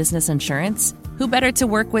small business insurance, who better to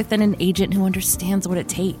work with than an agent who understands what it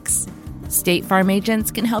takes? State Farm agents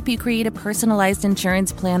can help you create a personalized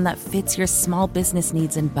insurance plan that fits your small business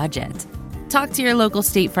needs and budget. Talk to your local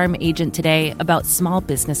State Farm agent today about small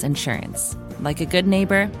business insurance. Like a good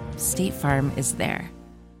neighbor, State Farm is there.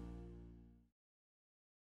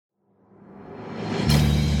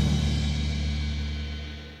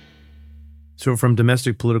 So from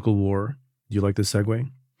domestic political war, do you like this segue?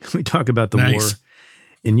 We talk about the Nice. war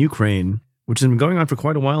in Ukraine, which has been going on for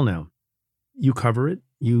quite a while now. You cover it,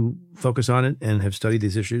 you focus on it, and have studied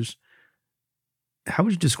these issues. How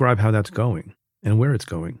would you describe how that's going and where it's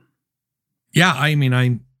going? Yeah, I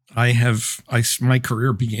mean, my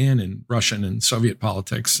career began in Russian and Soviet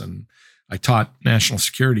politics, and I taught national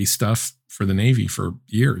security stuff for the Navy for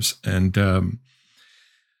years. And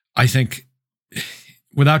I think,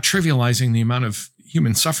 without trivializing the amount of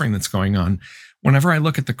human suffering that's going on, whenever I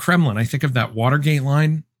look at the Kremlin, I think of that Watergate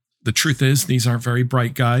line. The truth is, these aren't very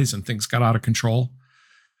bright guys, and things got out of control.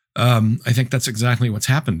 I think that's exactly what's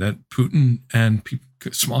happened, that Putin and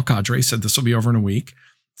small cadre said this will be over in a week.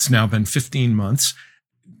 It's now been 15 months.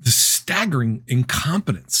 The staggering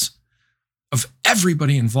incompetence of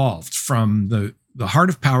everybody involved, from the heart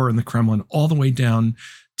of power in the Kremlin all the way down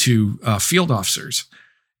to field officers,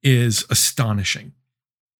 is astonishing.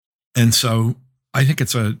 And so I think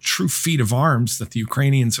it's a true feat of arms that the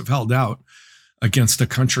Ukrainians have held out against a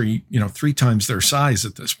country, 3 times their size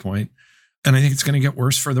at this point. And I think it's going to get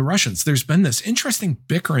worse for the Russians. There's been this interesting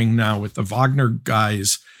bickering now with the Wagner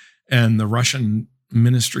guys and the Russian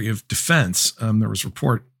Ministry of Defense. There was a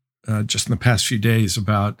report just in the past few days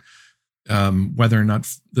about whether or not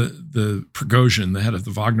the Prigozhin, the head of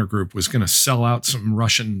the Wagner group, was going to sell out some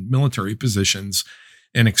Russian military positions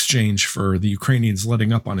in exchange for the Ukrainians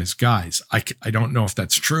letting up on his guys. I don't know if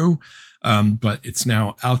that's true, but it's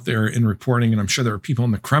now out there in reporting, and I'm sure there are people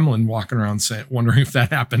in the Kremlin walking around wondering if that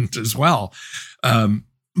happened as well.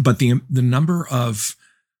 But the number of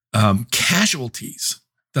casualties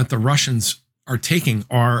that the Russians are taking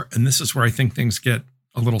are, and this is where I think things get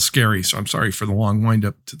a little scary. So I'm sorry for the long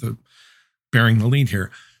windup to the bearing the lead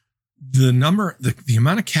here. The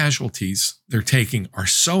amount of casualties they're taking are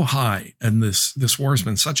so high, and this war has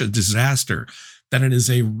been such a disaster that it is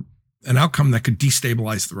an outcome that could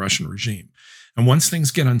destabilize the Russian regime. And once things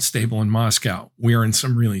get unstable in Moscow, we are in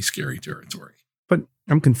some really scary territory. But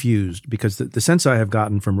I'm confused, because the sense I have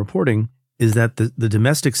gotten from reporting is that the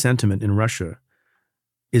domestic sentiment in Russia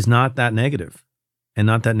is not that negative, and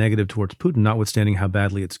not that negative towards Putin, notwithstanding how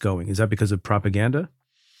badly it's going. Is that because of propaganda?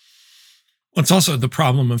 Well, it's also the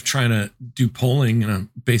problem of trying to do polling in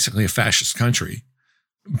basically a fascist country.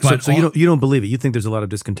 But so you don't believe it? You think there's a lot of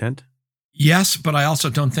discontent? Yes, but I also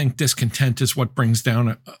don't think discontent is what brings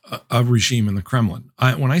down a regime in the Kremlin.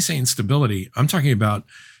 When I say instability, I'm talking about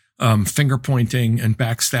finger pointing and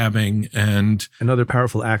backstabbing and other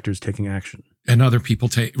powerful actors taking action. And other people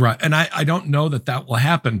right. And I don't know that will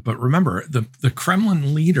happen. But remember, the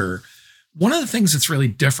Kremlin leader, one of the things that's really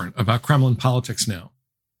different about Kremlin politics now,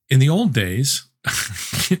 in the old days,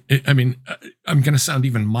 I mean, I'm going to sound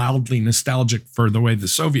even mildly nostalgic for the way the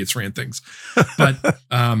Soviets ran things. But,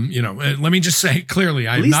 let me just say clearly,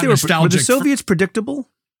 I'm not nostalgic. Were the Soviets predictable?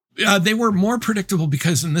 They were more predictable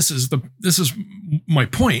because, and this is my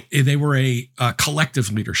point, they were a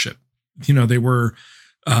collective leadership. They were,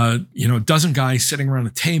 a dozen guys sitting around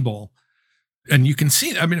a table. And you can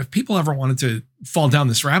see, I mean, if people ever wanted to fall down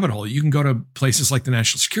this rabbit hole, you can go to places like the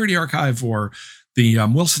National Security Archive or the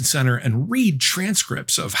Wilson Center and read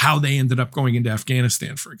transcripts of how they ended up going into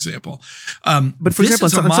Afghanistan, for example. But for example,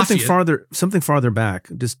 something farther back,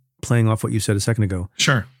 just playing off what you said a second ago.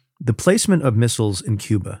 Sure. The placement of missiles in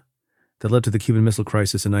Cuba that led to the Cuban Missile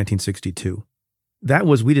Crisis in 1962. That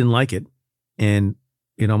was, we didn't like it, and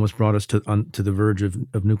it almost brought us to the verge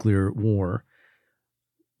of nuclear war.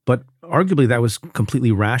 But arguably, that was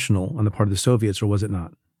completely rational on the part of the Soviets, or was it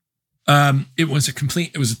not? It was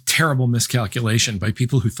a terrible miscalculation by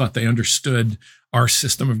people who thought they understood our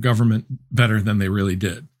system of government better than they really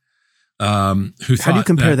did. How do you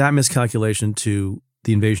compare that miscalculation to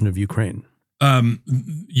the invasion of Ukraine?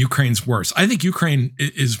 Ukraine's worse. I think Ukraine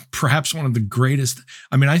is perhaps one of the greatest.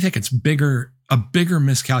 I mean, I think it's a bigger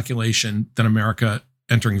miscalculation than America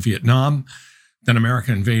entering Vietnam, than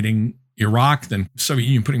America invading Iraq, than Soviet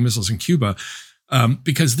Union putting missiles in Cuba,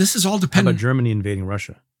 because this is all dependent. How about Germany invading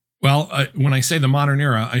Russia? Well, when I say the modern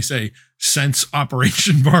era, I say since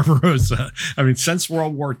Operation Barbarossa. I mean, since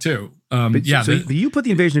World War II. But you put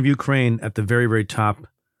the invasion of Ukraine at the very, very top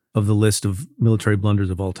of the list of military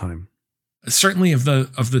blunders of all time. Certainly of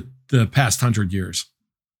the past 100 years,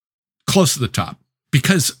 close to the top,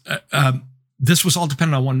 because this was all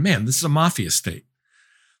dependent on one man. This is a mafia state.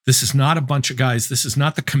 This is not a bunch of guys. This is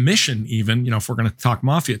not the commission even, if we're going to talk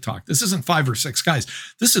mafia talk. This isn't 5 or 6 guys.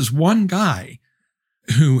 This is one guy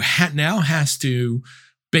who now has to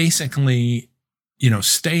basically,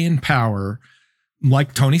 stay in power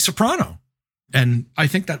like Tony Soprano. And I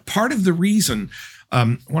think that part of the reason,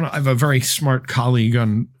 I have a very smart colleague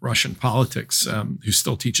on Russian politics who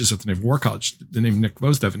still teaches at the Naval War College, the name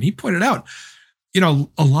Nichols, and he pointed out, a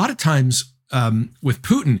lot of times with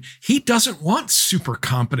Putin, he doesn't want super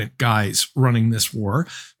competent guys running this war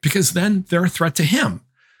because then they're a threat to him.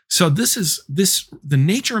 So the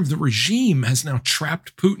nature of the regime has now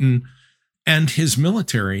trapped Putin and his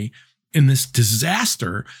military in this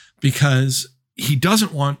disaster because he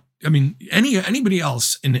doesn't want, anybody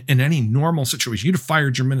else in any normal situation, you'd have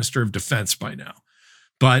fired your Minister of Defense by now.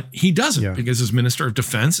 But he doesn't because his Minister of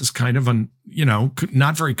Defense is kind of,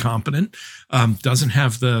 not very competent, doesn't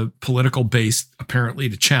have the political base apparently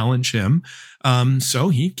to challenge him. So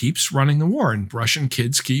he keeps running the war and Russian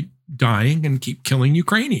kids keep dying and keep killing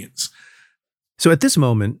Ukrainians. So at this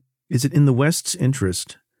moment, is it in the West's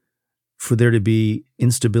interest for there to be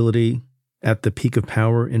instability at the peak of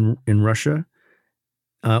power in Russia?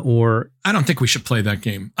 Or I don't think we should play that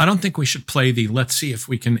game. I don't think we should play the let's see if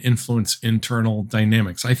we can influence internal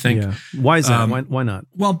dynamics. I think. Yeah. Why is that? Why not?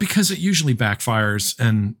 Well, because it usually backfires.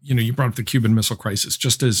 And, you brought up the Cuban Missile Crisis.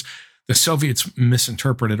 Just as the Soviets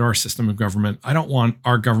misinterpreted our system of government, I don't want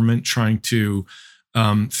our government trying to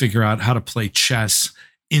figure out how to play chess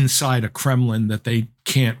inside a Kremlin that they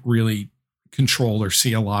can't really control or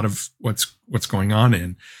see a lot of what's going on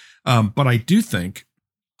in. But I do think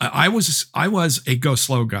I was a go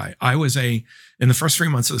slow guy. In the first 3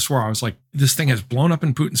 months of this war, I was like, this thing has blown up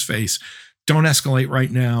in Putin's face. Don't escalate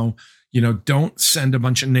right now. Don't send a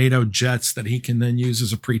bunch of NATO jets that he can then use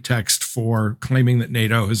as a pretext for claiming that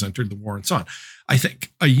NATO has entered the war and so on. I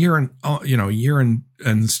think a year and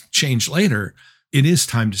change later, it is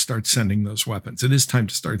time to start sending those weapons. It is time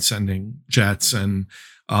to start sending jets and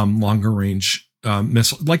longer range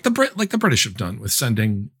missiles, like the British have done with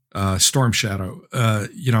sending Storm Shadow.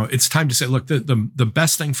 It's time to say, look, the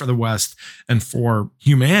best thing for the West and for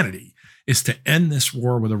humanity is to end this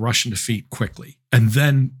war with a Russian defeat quickly, and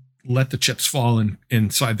then let the chips fall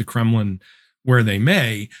inside the Kremlin where they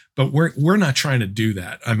may. But we're not trying to do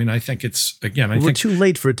that. I think it's we're too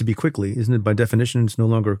late for it to be quickly, isn't it? By definition, it's no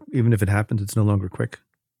longer, even if it happens, it's no longer quick.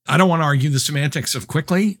 I don't want to argue the semantics of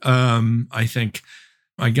quickly.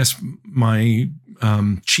 I guess my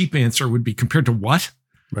cheap answer would be compared to what?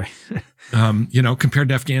 Right. Compared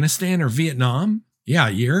to Afghanistan or Vietnam. Yeah,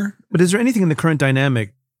 a year. But is there anything in the current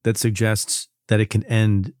dynamic that suggests that it can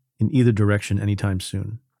end in either direction anytime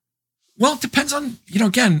soon? Well, it depends on,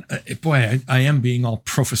 I am being all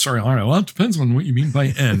professorial. All right, well, it depends on what you mean by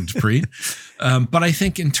end, Preet. But I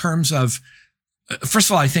think in terms of, first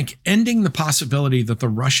of all, I think ending the possibility that the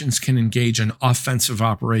Russians can engage in offensive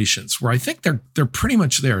operations, where I think they're pretty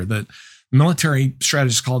much there, that military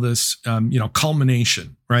strategists call this,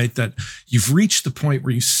 culmination, right? That you've reached the point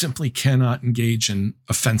where you simply cannot engage in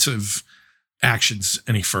offensive actions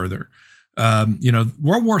any further.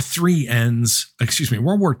 World War II ends in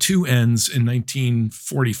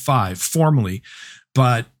 1945 formally,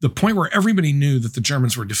 but the point where everybody knew that the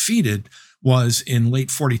Germans were defeated was in late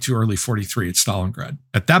 42, early 43 at Stalingrad.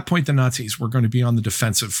 At that point, the Nazis were going to be on the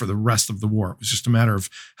defensive for the rest of the war. It was just a matter of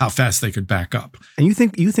how fast they could back up. And you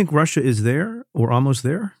think Russia is there or almost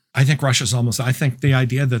there? I think Russia's almost. I think the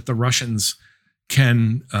idea that the Russians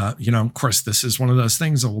can, of course, this is one of those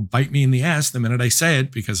things that will bite me in the ass the minute I say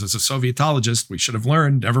it, because as a Sovietologist, we should have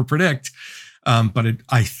learned, never predict.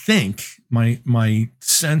 I think my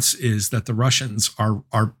sense is that the Russians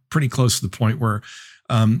are pretty close to the point where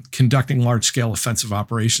conducting large-scale offensive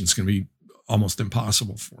operations can be almost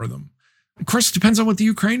impossible for them. Of course, it depends on what the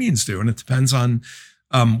Ukrainians do, and it depends on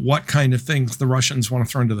what kind of things the Russians want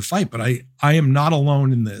to throw into the fight. But I am not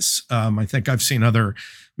alone in this. I think I've seen other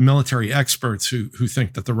military experts who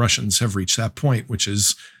think that the Russians have reached that point, which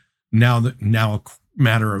is now a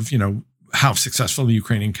matter of, how successful the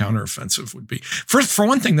Ukrainian counteroffensive would be. For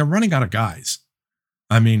one thing, they're running out of guys.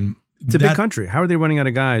 It's a big country. How are they running out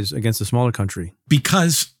of guys against a smaller country?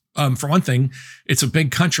 Because, for one thing, it's a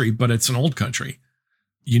big country, but it's an old country.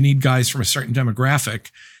 You need guys from a certain demographic.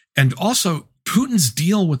 And also, Putin's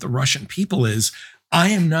deal with the Russian people is, I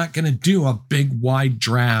am not going to do a big, wide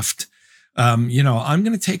draft. I'm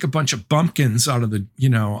going to take a bunch of bumpkins out of the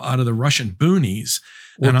Russian boonies.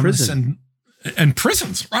 Or and I'm going to prison. And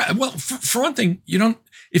prisons. Right. Well, for one thing,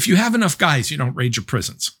 if you have enough guys, you don't raid your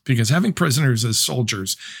prisons, because having prisoners as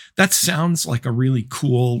soldiers, that sounds like a really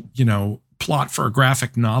cool, plot for a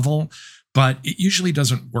graphic novel, but it usually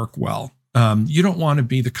doesn't work well. You don't want to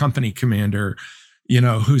be the company commander,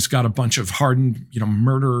 who's got a bunch of hardened,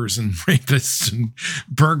 murderers and rapists and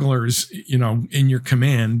burglars, in your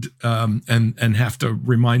command, and have to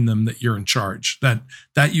remind them that you're in charge.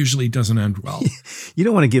 That usually doesn't end well. You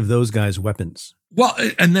don't want to give those guys weapons. Well,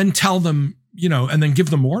 and then tell them, and then give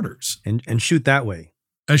them orders. And shoot that way.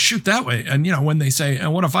 Shoot that way. And, when they say,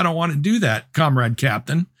 and what if I don't want to do that, comrade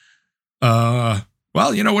captain? Well,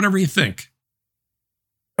 whatever you think.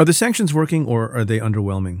 Are the sanctions working or are they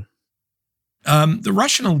underwhelming? The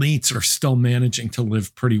Russian elites are still managing to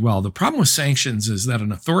live pretty well. The problem with sanctions is that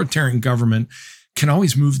an authoritarian government can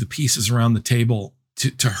always move the pieces around the table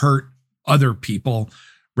to hurt other people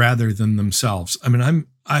rather than themselves. I mean,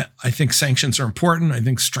 I think sanctions are important. I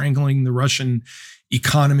think strangling the Russian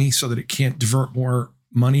economy so that it can't divert more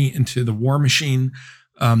money into the war machine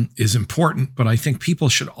is important. But I think people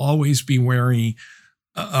should always be wary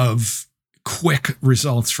of quick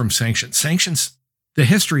results from sanctions. Sanctions, the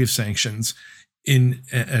history of sanctions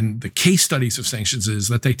and the case studies of sanctions is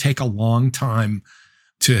that they take a long time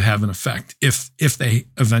to have an effect, if they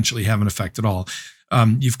eventually have an effect at all.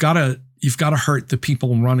 You've got to hurt the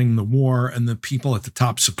people running the war and the people at the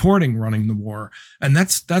top supporting running the war, and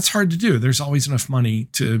that's hard to do. There's always enough money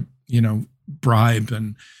to bribe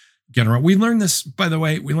and get around. We learned this, by the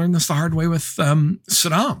way. We learned this the hard way with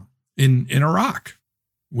Saddam in Iraq.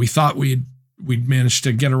 We thought we'd managed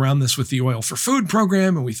to get around this with the oil for food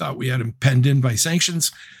program, and we thought we had him penned in by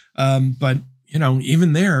sanctions. But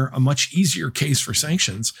even there, a much easier case for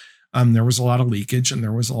sanctions. There was a lot of leakage and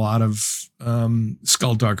there was a lot of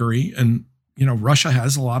skullduggery. And, Russia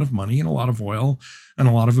has a lot of money and a lot of oil and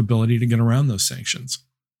a lot of ability to get around those sanctions.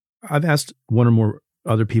 I've asked one or more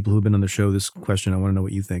other people who've been on the show this question. I want to know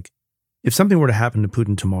what you think. If something were to happen to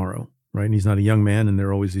Putin tomorrow, right, and he's not a young man and there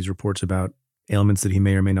are always these reports about ailments that he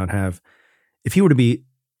may or may not have, if he were to be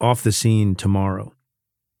off the scene tomorrow,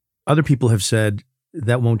 other people have said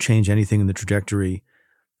that won't change anything in the trajectory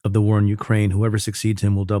of the war in Ukraine. Whoever succeeds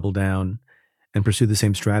him will double down and pursue the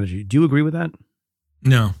same strategy. Do you agree with that?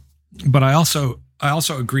 No, but I also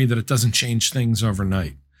agree that it doesn't change things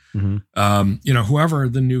overnight. Mm-hmm. Whoever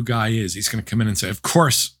the new guy is, he's going to come in and say, of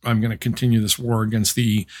course, I'm going to continue this war against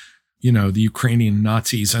the Ukrainian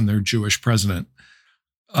Nazis and their Jewish president.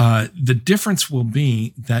 The difference will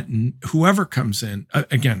be that whoever comes in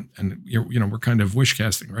again, and we're kind of wish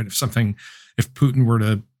casting, right? If Putin were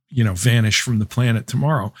to vanish from the planet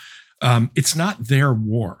tomorrow, it's not their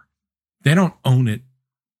war. They don't own it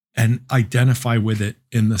and identify with it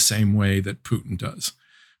in the same way that Putin does.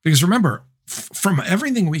 Because remember, from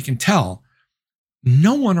everything we can tell,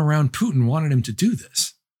 no one around Putin wanted him to do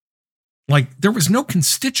this. Like, there was no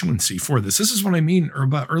constituency for this. This is what I mean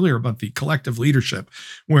earlier about the collective leadership,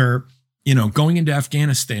 where, going into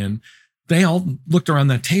Afghanistan, they all looked around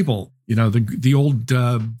that table, the old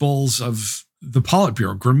bulls of the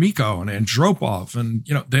Politburo, Gromyko and Andropov, and,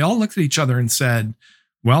 they all looked at each other and said,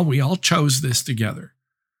 well, we all chose this together.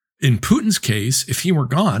 In Putin's case, if he were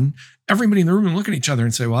gone, everybody in the room would look at each other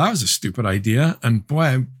and say, well, that was a stupid idea. And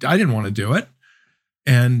boy, I didn't want to do it.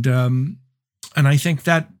 And I think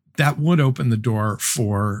that would open the door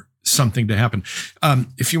for something to happen.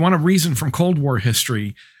 If you want a reason from Cold War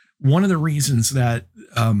history, one of the reasons that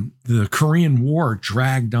the Korean War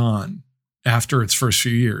dragged on after its first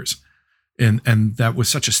few years, and that was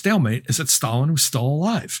such a stalemate, is that Stalin was still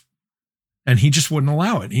alive. And he just wouldn't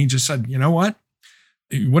allow it. He just said, you know what?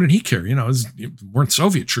 What did he care? It weren't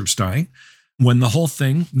Soviet troops dying. When the whole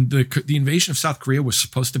thing, the invasion of South Korea was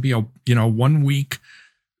supposed to be a 1 week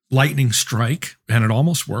lightning strike, and it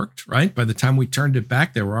almost worked, right? By the time we turned it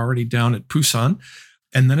back, they were already down at Pusan.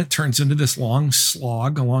 And then it turns into this long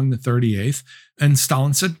slog along the 38th. And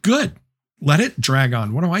Stalin said, good, let it drag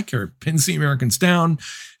on. What do I care? It pins the Americans down.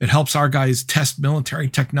 It helps our guys test military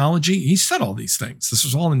technology. He said all these things. This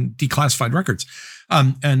was all in declassified records.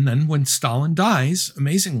 And then when Stalin dies,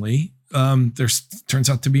 amazingly, there turns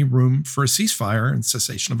out to be room for a ceasefire and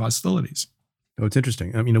cessation of hostilities. Oh, it's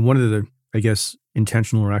interesting. I mean, one of the, I guess,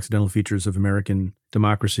 intentional or accidental features of American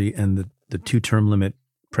democracy and the two-term limit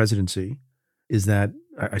presidency is that,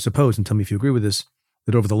 I suppose, and tell me if you agree with this,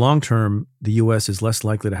 that over the long term, the U.S. is less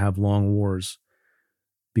likely to have long wars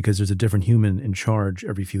because there's a different human in charge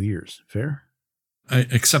every few years. Fair?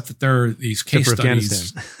 Except that there are these case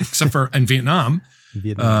studies, except for in Vietnam.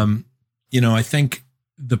 I think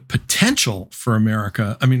the potential for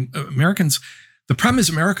America, Americans, the problem is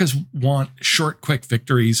Americans want short, quick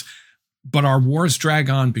victories, but our wars drag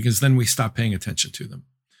on because then we stop paying attention to them.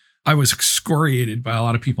 I was excoriated by a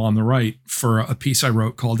lot of people on the right for a piece I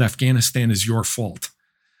wrote called Afghanistan is Your Fault,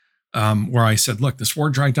 where I said, look, this war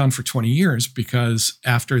dragged on for 20 years because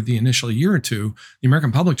after the initial year or two, the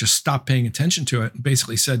American public just stopped paying attention to it and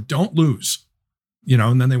basically said, don't lose,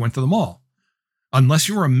 and then they went to the mall. Unless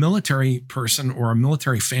you were a military person or a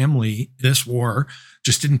military family, this war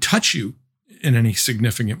just didn't touch you in any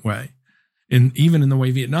significant way, even in the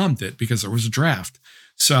way Vietnam did, because there was a draft.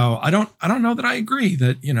 So I don't know that I agree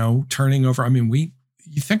that, turning over. I mean,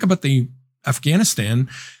 you think about the Afghanistan,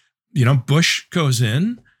 Bush goes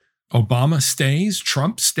in, Obama stays,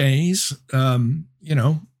 Trump stays, and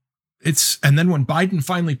then when Biden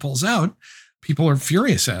finally pulls out, people are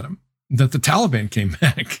furious at him that the Taliban came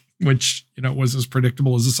back, which, was as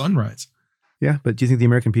predictable as the sunrise. Yeah. But do you think the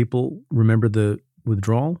American people remember the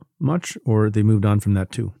withdrawal much, or they moved on from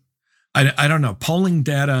that too? I don't know. Polling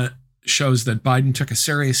data shows that Biden took a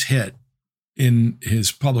serious hit in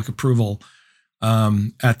his public approval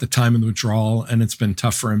at the time of the withdrawal, and it's been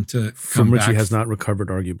tough for him to come back. From which he has not recovered,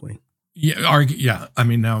 arguably. Yeah. I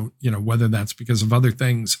mean, now, whether that's because of other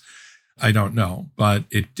things, I don't know. But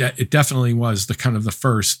it definitely was the kind of the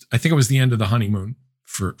first, I think it was the end of the honeymoon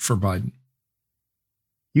for Biden.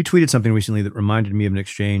 You tweeted something recently that reminded me of an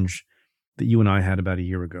exchange that you and I had about a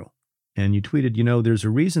year ago. And you tweeted, there's a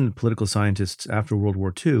reason that political scientists after World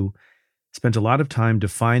War II spent a lot of time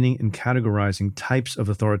defining and categorizing types of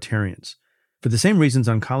authoritarians. For the same reasons,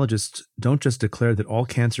 oncologists don't just declare that all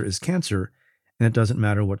cancer is cancer and it doesn't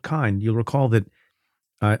matter what kind. You'll recall that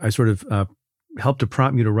I sort of helped to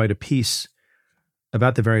prompt you to write a piece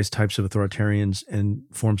about the various types of authoritarians and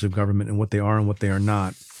forms of government and what they are and what they are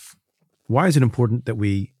not. Why is it important that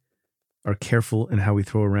we are careful in how we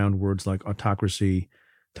throw around words like autocracy,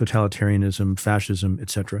 totalitarianism, fascism,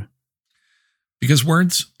 etc.? Because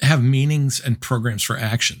words have meanings and programs for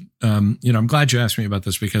action. I'm glad you asked me about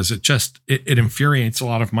this because it infuriates a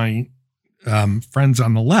lot of my friends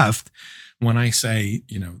on the left when I say,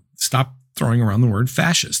 stop throwing around the word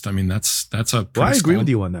fascist. I mean, that's a well, I agree with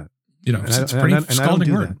you on that. It's a pretty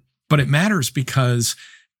scalding word, but it matters because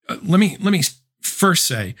let me first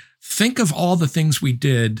say, think of all the things we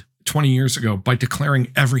did 20 years ago by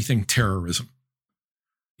declaring everything terrorism.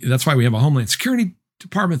 That's why we have a Homeland Security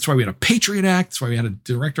Department. That's why we had a Patriot Act. That's why we had a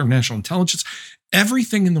Director of National Intelligence.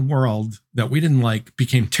 Everything in the world that we didn't like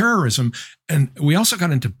became terrorism. And we also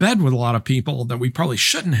got into bed with a lot of people that we probably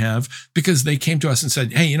shouldn't have because they came to us and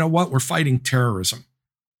said, hey, you know what? We're fighting terrorism.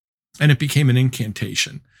 And it became an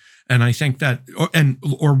incantation. And I think that,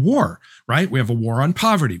 or war, right? We have a war on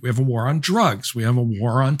poverty. We have a war on drugs. We have a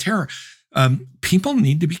war on terror. People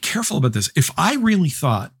need to be careful about this. If I really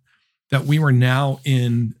thought that we were now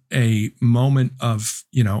in a moment of,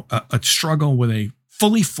 a struggle with a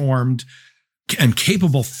fully formed and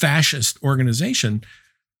capable fascist organization,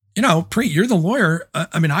 Preet, you're the lawyer.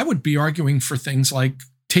 I would be arguing for things like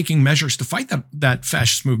taking measures to fight that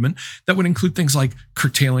fascist movement that would include things like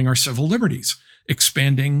curtailing our civil liberties,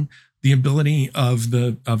 expanding the ability of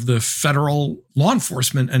the federal law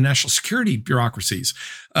enforcement and national security bureaucracies.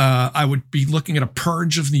 I would be looking at a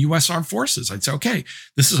purge of the U.S. Armed Forces. I'd say, okay,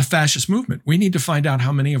 this is a fascist movement. We need to find out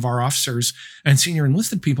how many of our officers and senior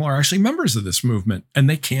enlisted people are actually members of this movement. And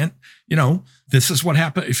they can't, this is what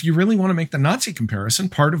happened. If you really want to make the Nazi comparison,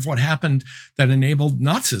 part of what happened that enabled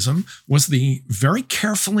Nazism was the very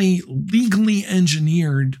carefully, legally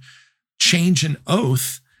engineered change in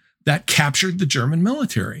oath that captured the German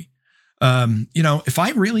military. If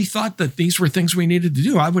I really thought that these were things we needed to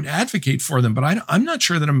do, I would advocate for them. But I'm not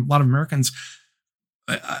sure that a lot of Americans,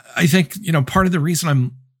 I think, part of the reason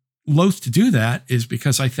I'm loath to do that is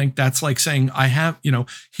because I think that's like saying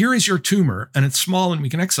here is your tumor and it's small and we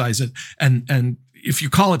can excise it. And if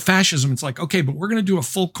you call it fascism, it's like, okay, but we're going to do a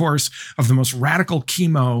full course of the most radical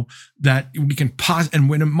chemo that we can and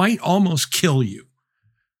when it might almost kill you.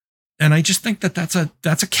 And I just think that that's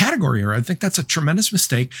a category error. I think that's a tremendous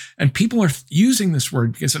mistake. And people are using this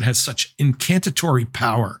word because it has such incantatory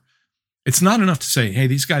power. It's not enough to say, hey,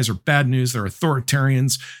 these guys are bad news. They're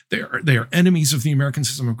authoritarians. They are enemies of the American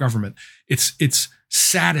system of government. It's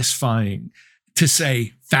satisfying to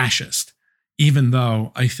say fascist, even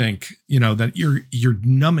though I think, that you're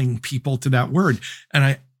numbing people to that word.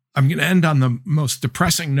 And I'm going to end on the most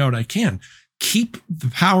depressing note I can. Keep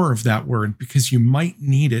the power of that word because you might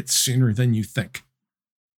need it sooner than you think.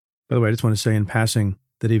 By the way, I just want to say in passing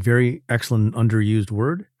that a very excellent underused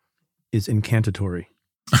word is incantatory.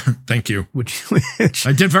 Thank you. Which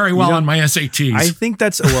I did very well on my SATs. I think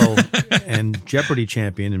that's and Jeopardy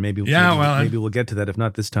champion, and maybe we'll get to that. If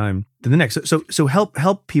not this time, then the next. So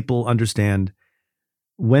help people understand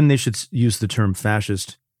when they should use the term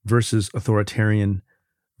fascist versus authoritarian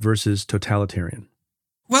versus totalitarian.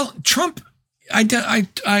 Well, Trump I did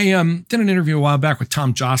an interview a while back with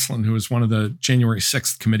Tom Jocelyn, who was one of the January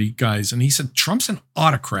 6th committee guys, and he said Trump's an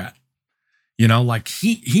autocrat. Like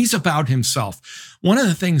he's about himself. One of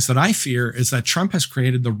the things that I fear is that Trump has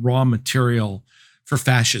created the raw material for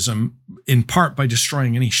fascism, in part by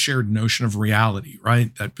destroying any shared notion of reality,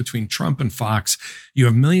 right? That between Trump and Fox, you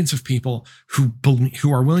have millions of people who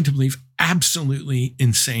are willing to believe absolutely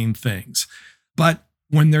insane things. But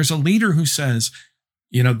when there's a leader who says,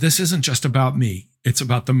 this isn't just about me, it's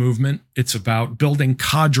about the movement, it's about building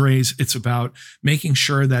cadres, it's about making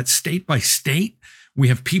sure that state by state, we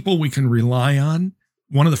have people we can rely on.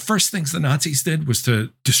 One of the first things the Nazis did was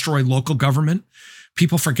to destroy local government.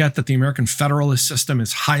 People forget that the American federalist system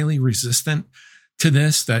is highly resistant to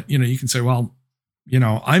this, that, you can say, well,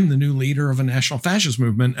 I'm the new leader of a national fascist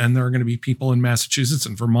movement, and there are going to be people in Massachusetts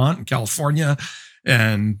and Vermont and California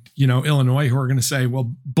and, Illinois who are going to say,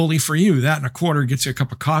 well, bully for you, that and a quarter gets you a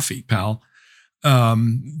cup of coffee, pal.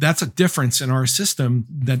 That's a difference in our system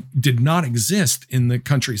that did not exist in the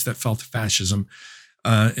countries that fell to fascism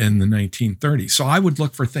in the 1930s. So I would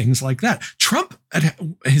look for things like that. Trump, at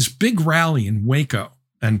his big rally in Waco,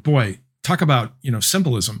 and boy, talk about,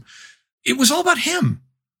 symbolism. It was all about him.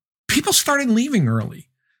 People started leaving early.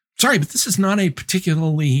 Sorry, but this is not a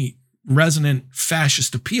particularly resonant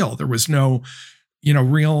fascist appeal. There was no,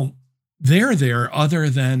 real there other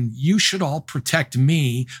than you should all protect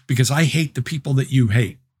me because I hate the people that you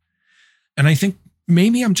hate. And I think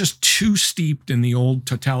maybe I'm just too steeped in the old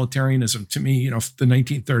totalitarianism. To me, the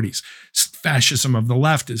 1930s, fascism of the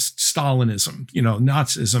left is Stalinism,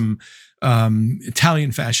 Nazism,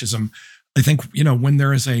 Italian fascism. I think, when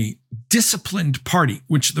there is a disciplined party,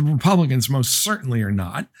 which the Republicans most certainly are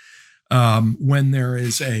not, when there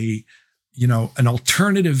is an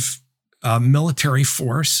alternative military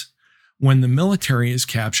force, when the military is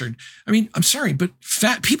captured. I mean, I'm sorry, but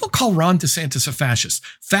people call Ron DeSantis a fascist.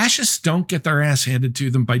 Fascists don't get their ass handed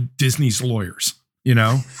to them by Disney's lawyers,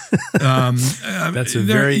 That's a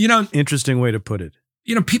very interesting way to put it.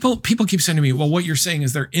 People keep saying to me, well, what you're saying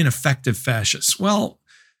is they're ineffective fascists. Well,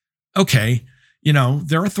 okay. They're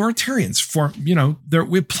authoritarians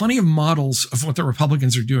we have plenty of models of what the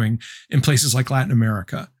Republicans are doing in places like Latin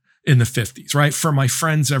America in the 50s, right? For my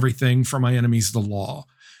friends, everything, for my enemies, the law.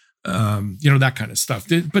 That kind of stuff.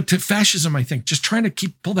 But to fascism, I think just trying to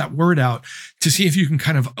pull that word out to see if you can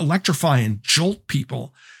kind of electrify and jolt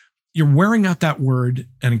people. You're wearing out that word.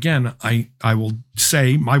 And again, I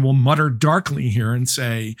will mutter darkly here and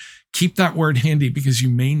say, keep that word handy because you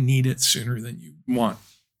may need it sooner than you want.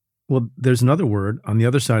 Well, there's another word on the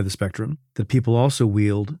other side of the spectrum that people also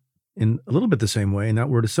wield in a little bit the same way. And that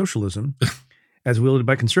word is socialism, as wielded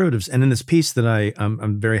by conservatives. And in this piece that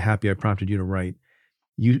I'm very happy I prompted you to write,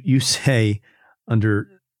 You say under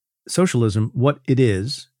socialism, what it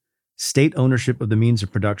is, state ownership of the means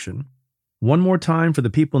of production. One more time for the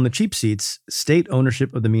people in the cheap seats, state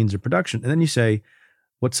ownership of the means of production. And then you say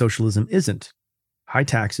what socialism isn't. High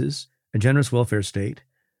taxes, a generous welfare state,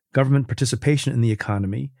 government participation in the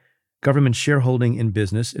economy, government shareholding in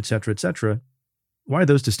business, et cetera, et cetera. Why are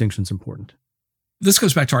those distinctions important? This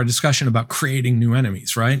goes back to our discussion about creating new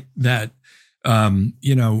enemies, right? That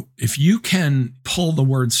if you can pull the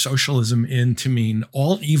word socialism in to mean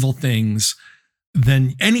all evil things,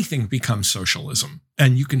 then anything becomes socialism.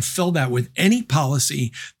 And you can fill that with any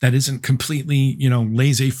policy that isn't completely,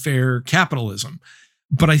 laissez-faire capitalism.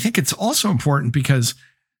 But I think it's also important because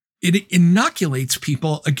it inoculates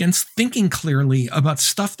people against thinking clearly about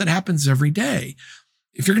stuff that happens every day.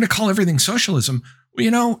 If you're going to call everything socialism,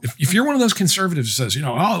 well, if you're one of those conservatives who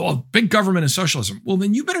says, big government is socialism, well,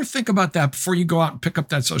 then you better think about that before you go out and pick up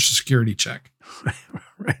that Social Security check.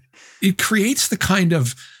 Right. It creates the kind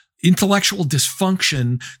of intellectual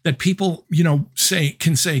dysfunction that people,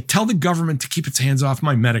 can say, tell the government to keep its hands off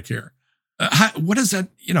my Medicare. What does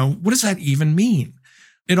that even mean?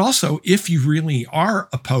 It also, if you really are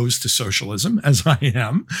opposed to socialism, as I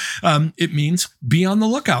am, it means be on the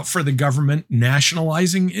lookout for the government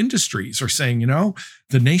nationalizing industries or saying,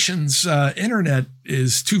 the nation's internet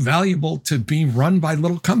is too valuable to be run by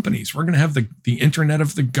little companies. We're going to have the internet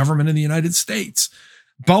of the government of the United States.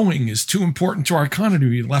 Boeing is too important to our economy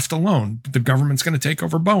to be left alone. The government's going to take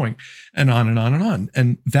over Boeing, and on and on and on.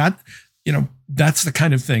 And that, that's the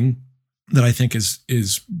kind of thing that I think is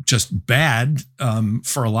just bad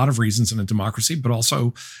for a lot of reasons in a democracy, but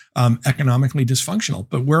also economically dysfunctional.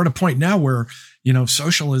 But we're at a point now where,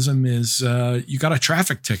 socialism is, you got a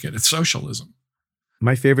traffic ticket. It's socialism.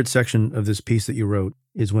 My favorite section of this piece that you wrote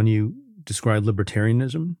is when you describe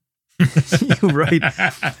libertarianism. You write,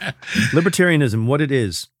 libertarianism, what it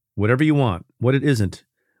is, whatever you want, what it isn't,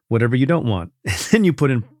 whatever you don't want. And then you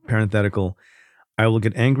put in parenthetical, I will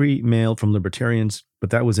get angry mail from libertarians, but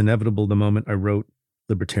that was inevitable the moment I wrote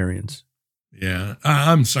libertarians. Yeah,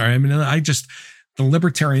 I'm sorry. I mean, the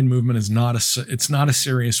libertarian movement is it's not a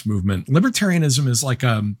serious movement. Libertarianism is like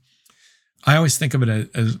I always think of it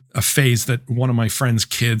as a phase that one of my friend's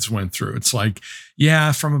kids went through. It's like,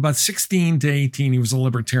 yeah, from about 16 to 18, he was a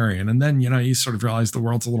libertarian. And then, you sort of realize the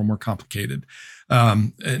world's a little more complicated.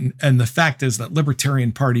 And the fact is that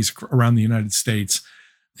libertarian parties around the United States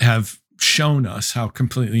have shown us how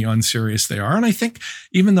completely unserious they are. And I think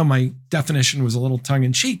even though my definition was a little tongue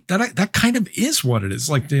in cheek, that kind of is what it is.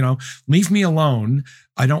 Like, leave me alone.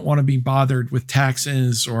 I don't want to be bothered with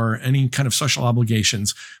taxes or any kind of social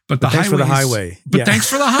obligations, but thanks for the highway. But thanks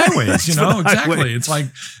for the highways, exactly. It's like,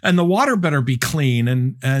 and the water better be clean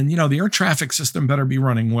and the air traffic system better be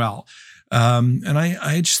running well. And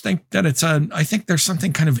I just think that I think there's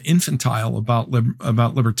something kind of infantile about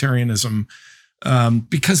libertarianism,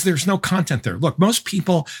 because there's no content there. Look, most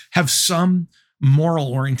people have some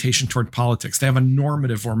moral orientation toward politics. They have a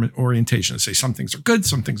normative orientation. They say some things are good,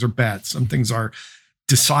 some things are bad, some things are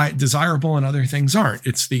desirable and other things aren't.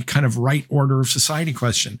 It's the kind of right order of society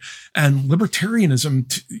question. And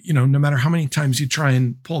libertarianism, no matter how many times you try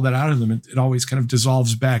and pull that out of them, it always kind of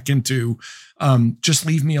dissolves back into just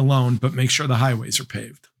leave me alone, but make sure the highways are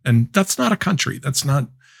paved. And that's not a country. That's not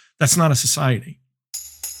a society.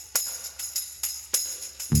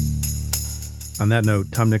 On that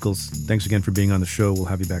note, Tom Nichols, thanks again for being on the show. We'll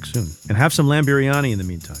have you back soon. And have some lamb biryani in the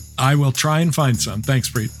meantime. I will try and find some. Thanks,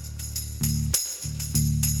 Preet.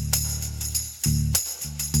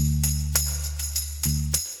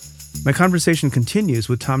 My conversation continues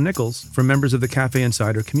with Tom Nichols from members of the Cafe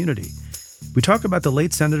Insider community. We talk about the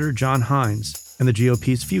late Senator John Hines and the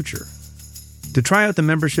GOP's future. To try out the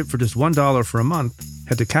membership for just $1 for a month,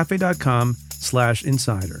 head to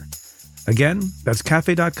cafe.com/insider. Again, that's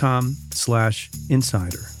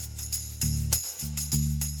cafe.com/insider.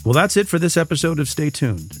 Well, that's it for this episode of Stay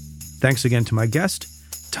Tuned. Thanks again to my guest,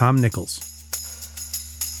 Tom Nichols.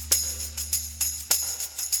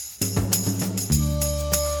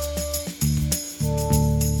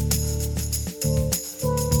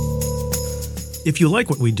 If you like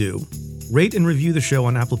what we do, rate and review the show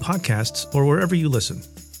on Apple Podcasts or wherever you listen.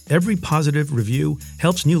 Every positive review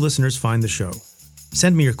helps new listeners find the show.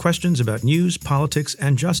 Send me your questions about news, politics,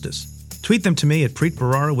 and justice. Tweet them to me at Preet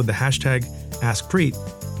Bharara with the hashtag AskPreet,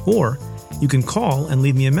 or you can call and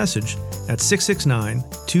leave me a message at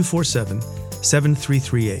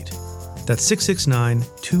 669-247-7338. That's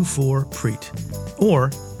 669-24-PREET. Or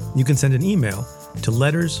you can send an email to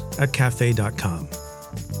letters@cafe.com.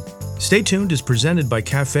 Stay Tuned is presented by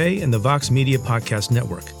Cafe and the Vox Media Podcast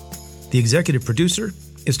Network. The executive producer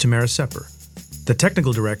is Tamara Sepper. The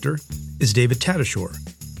technical director is David Tadashore.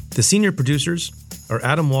 The senior producers are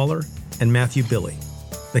Adam Waller and Matthew Billy.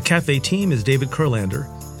 The Cafe team is David Kurlander,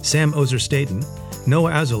 Sam Ozer-Staten,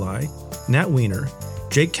 Noah Azulai, Nat Weiner,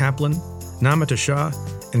 Jake Kaplan, Namita Shah,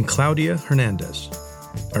 and Claudia Hernandez.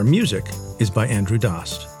 Our music is by Andrew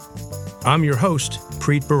Dost. I'm your host,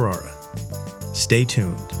 Preet Bharara. Stay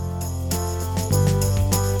tuned.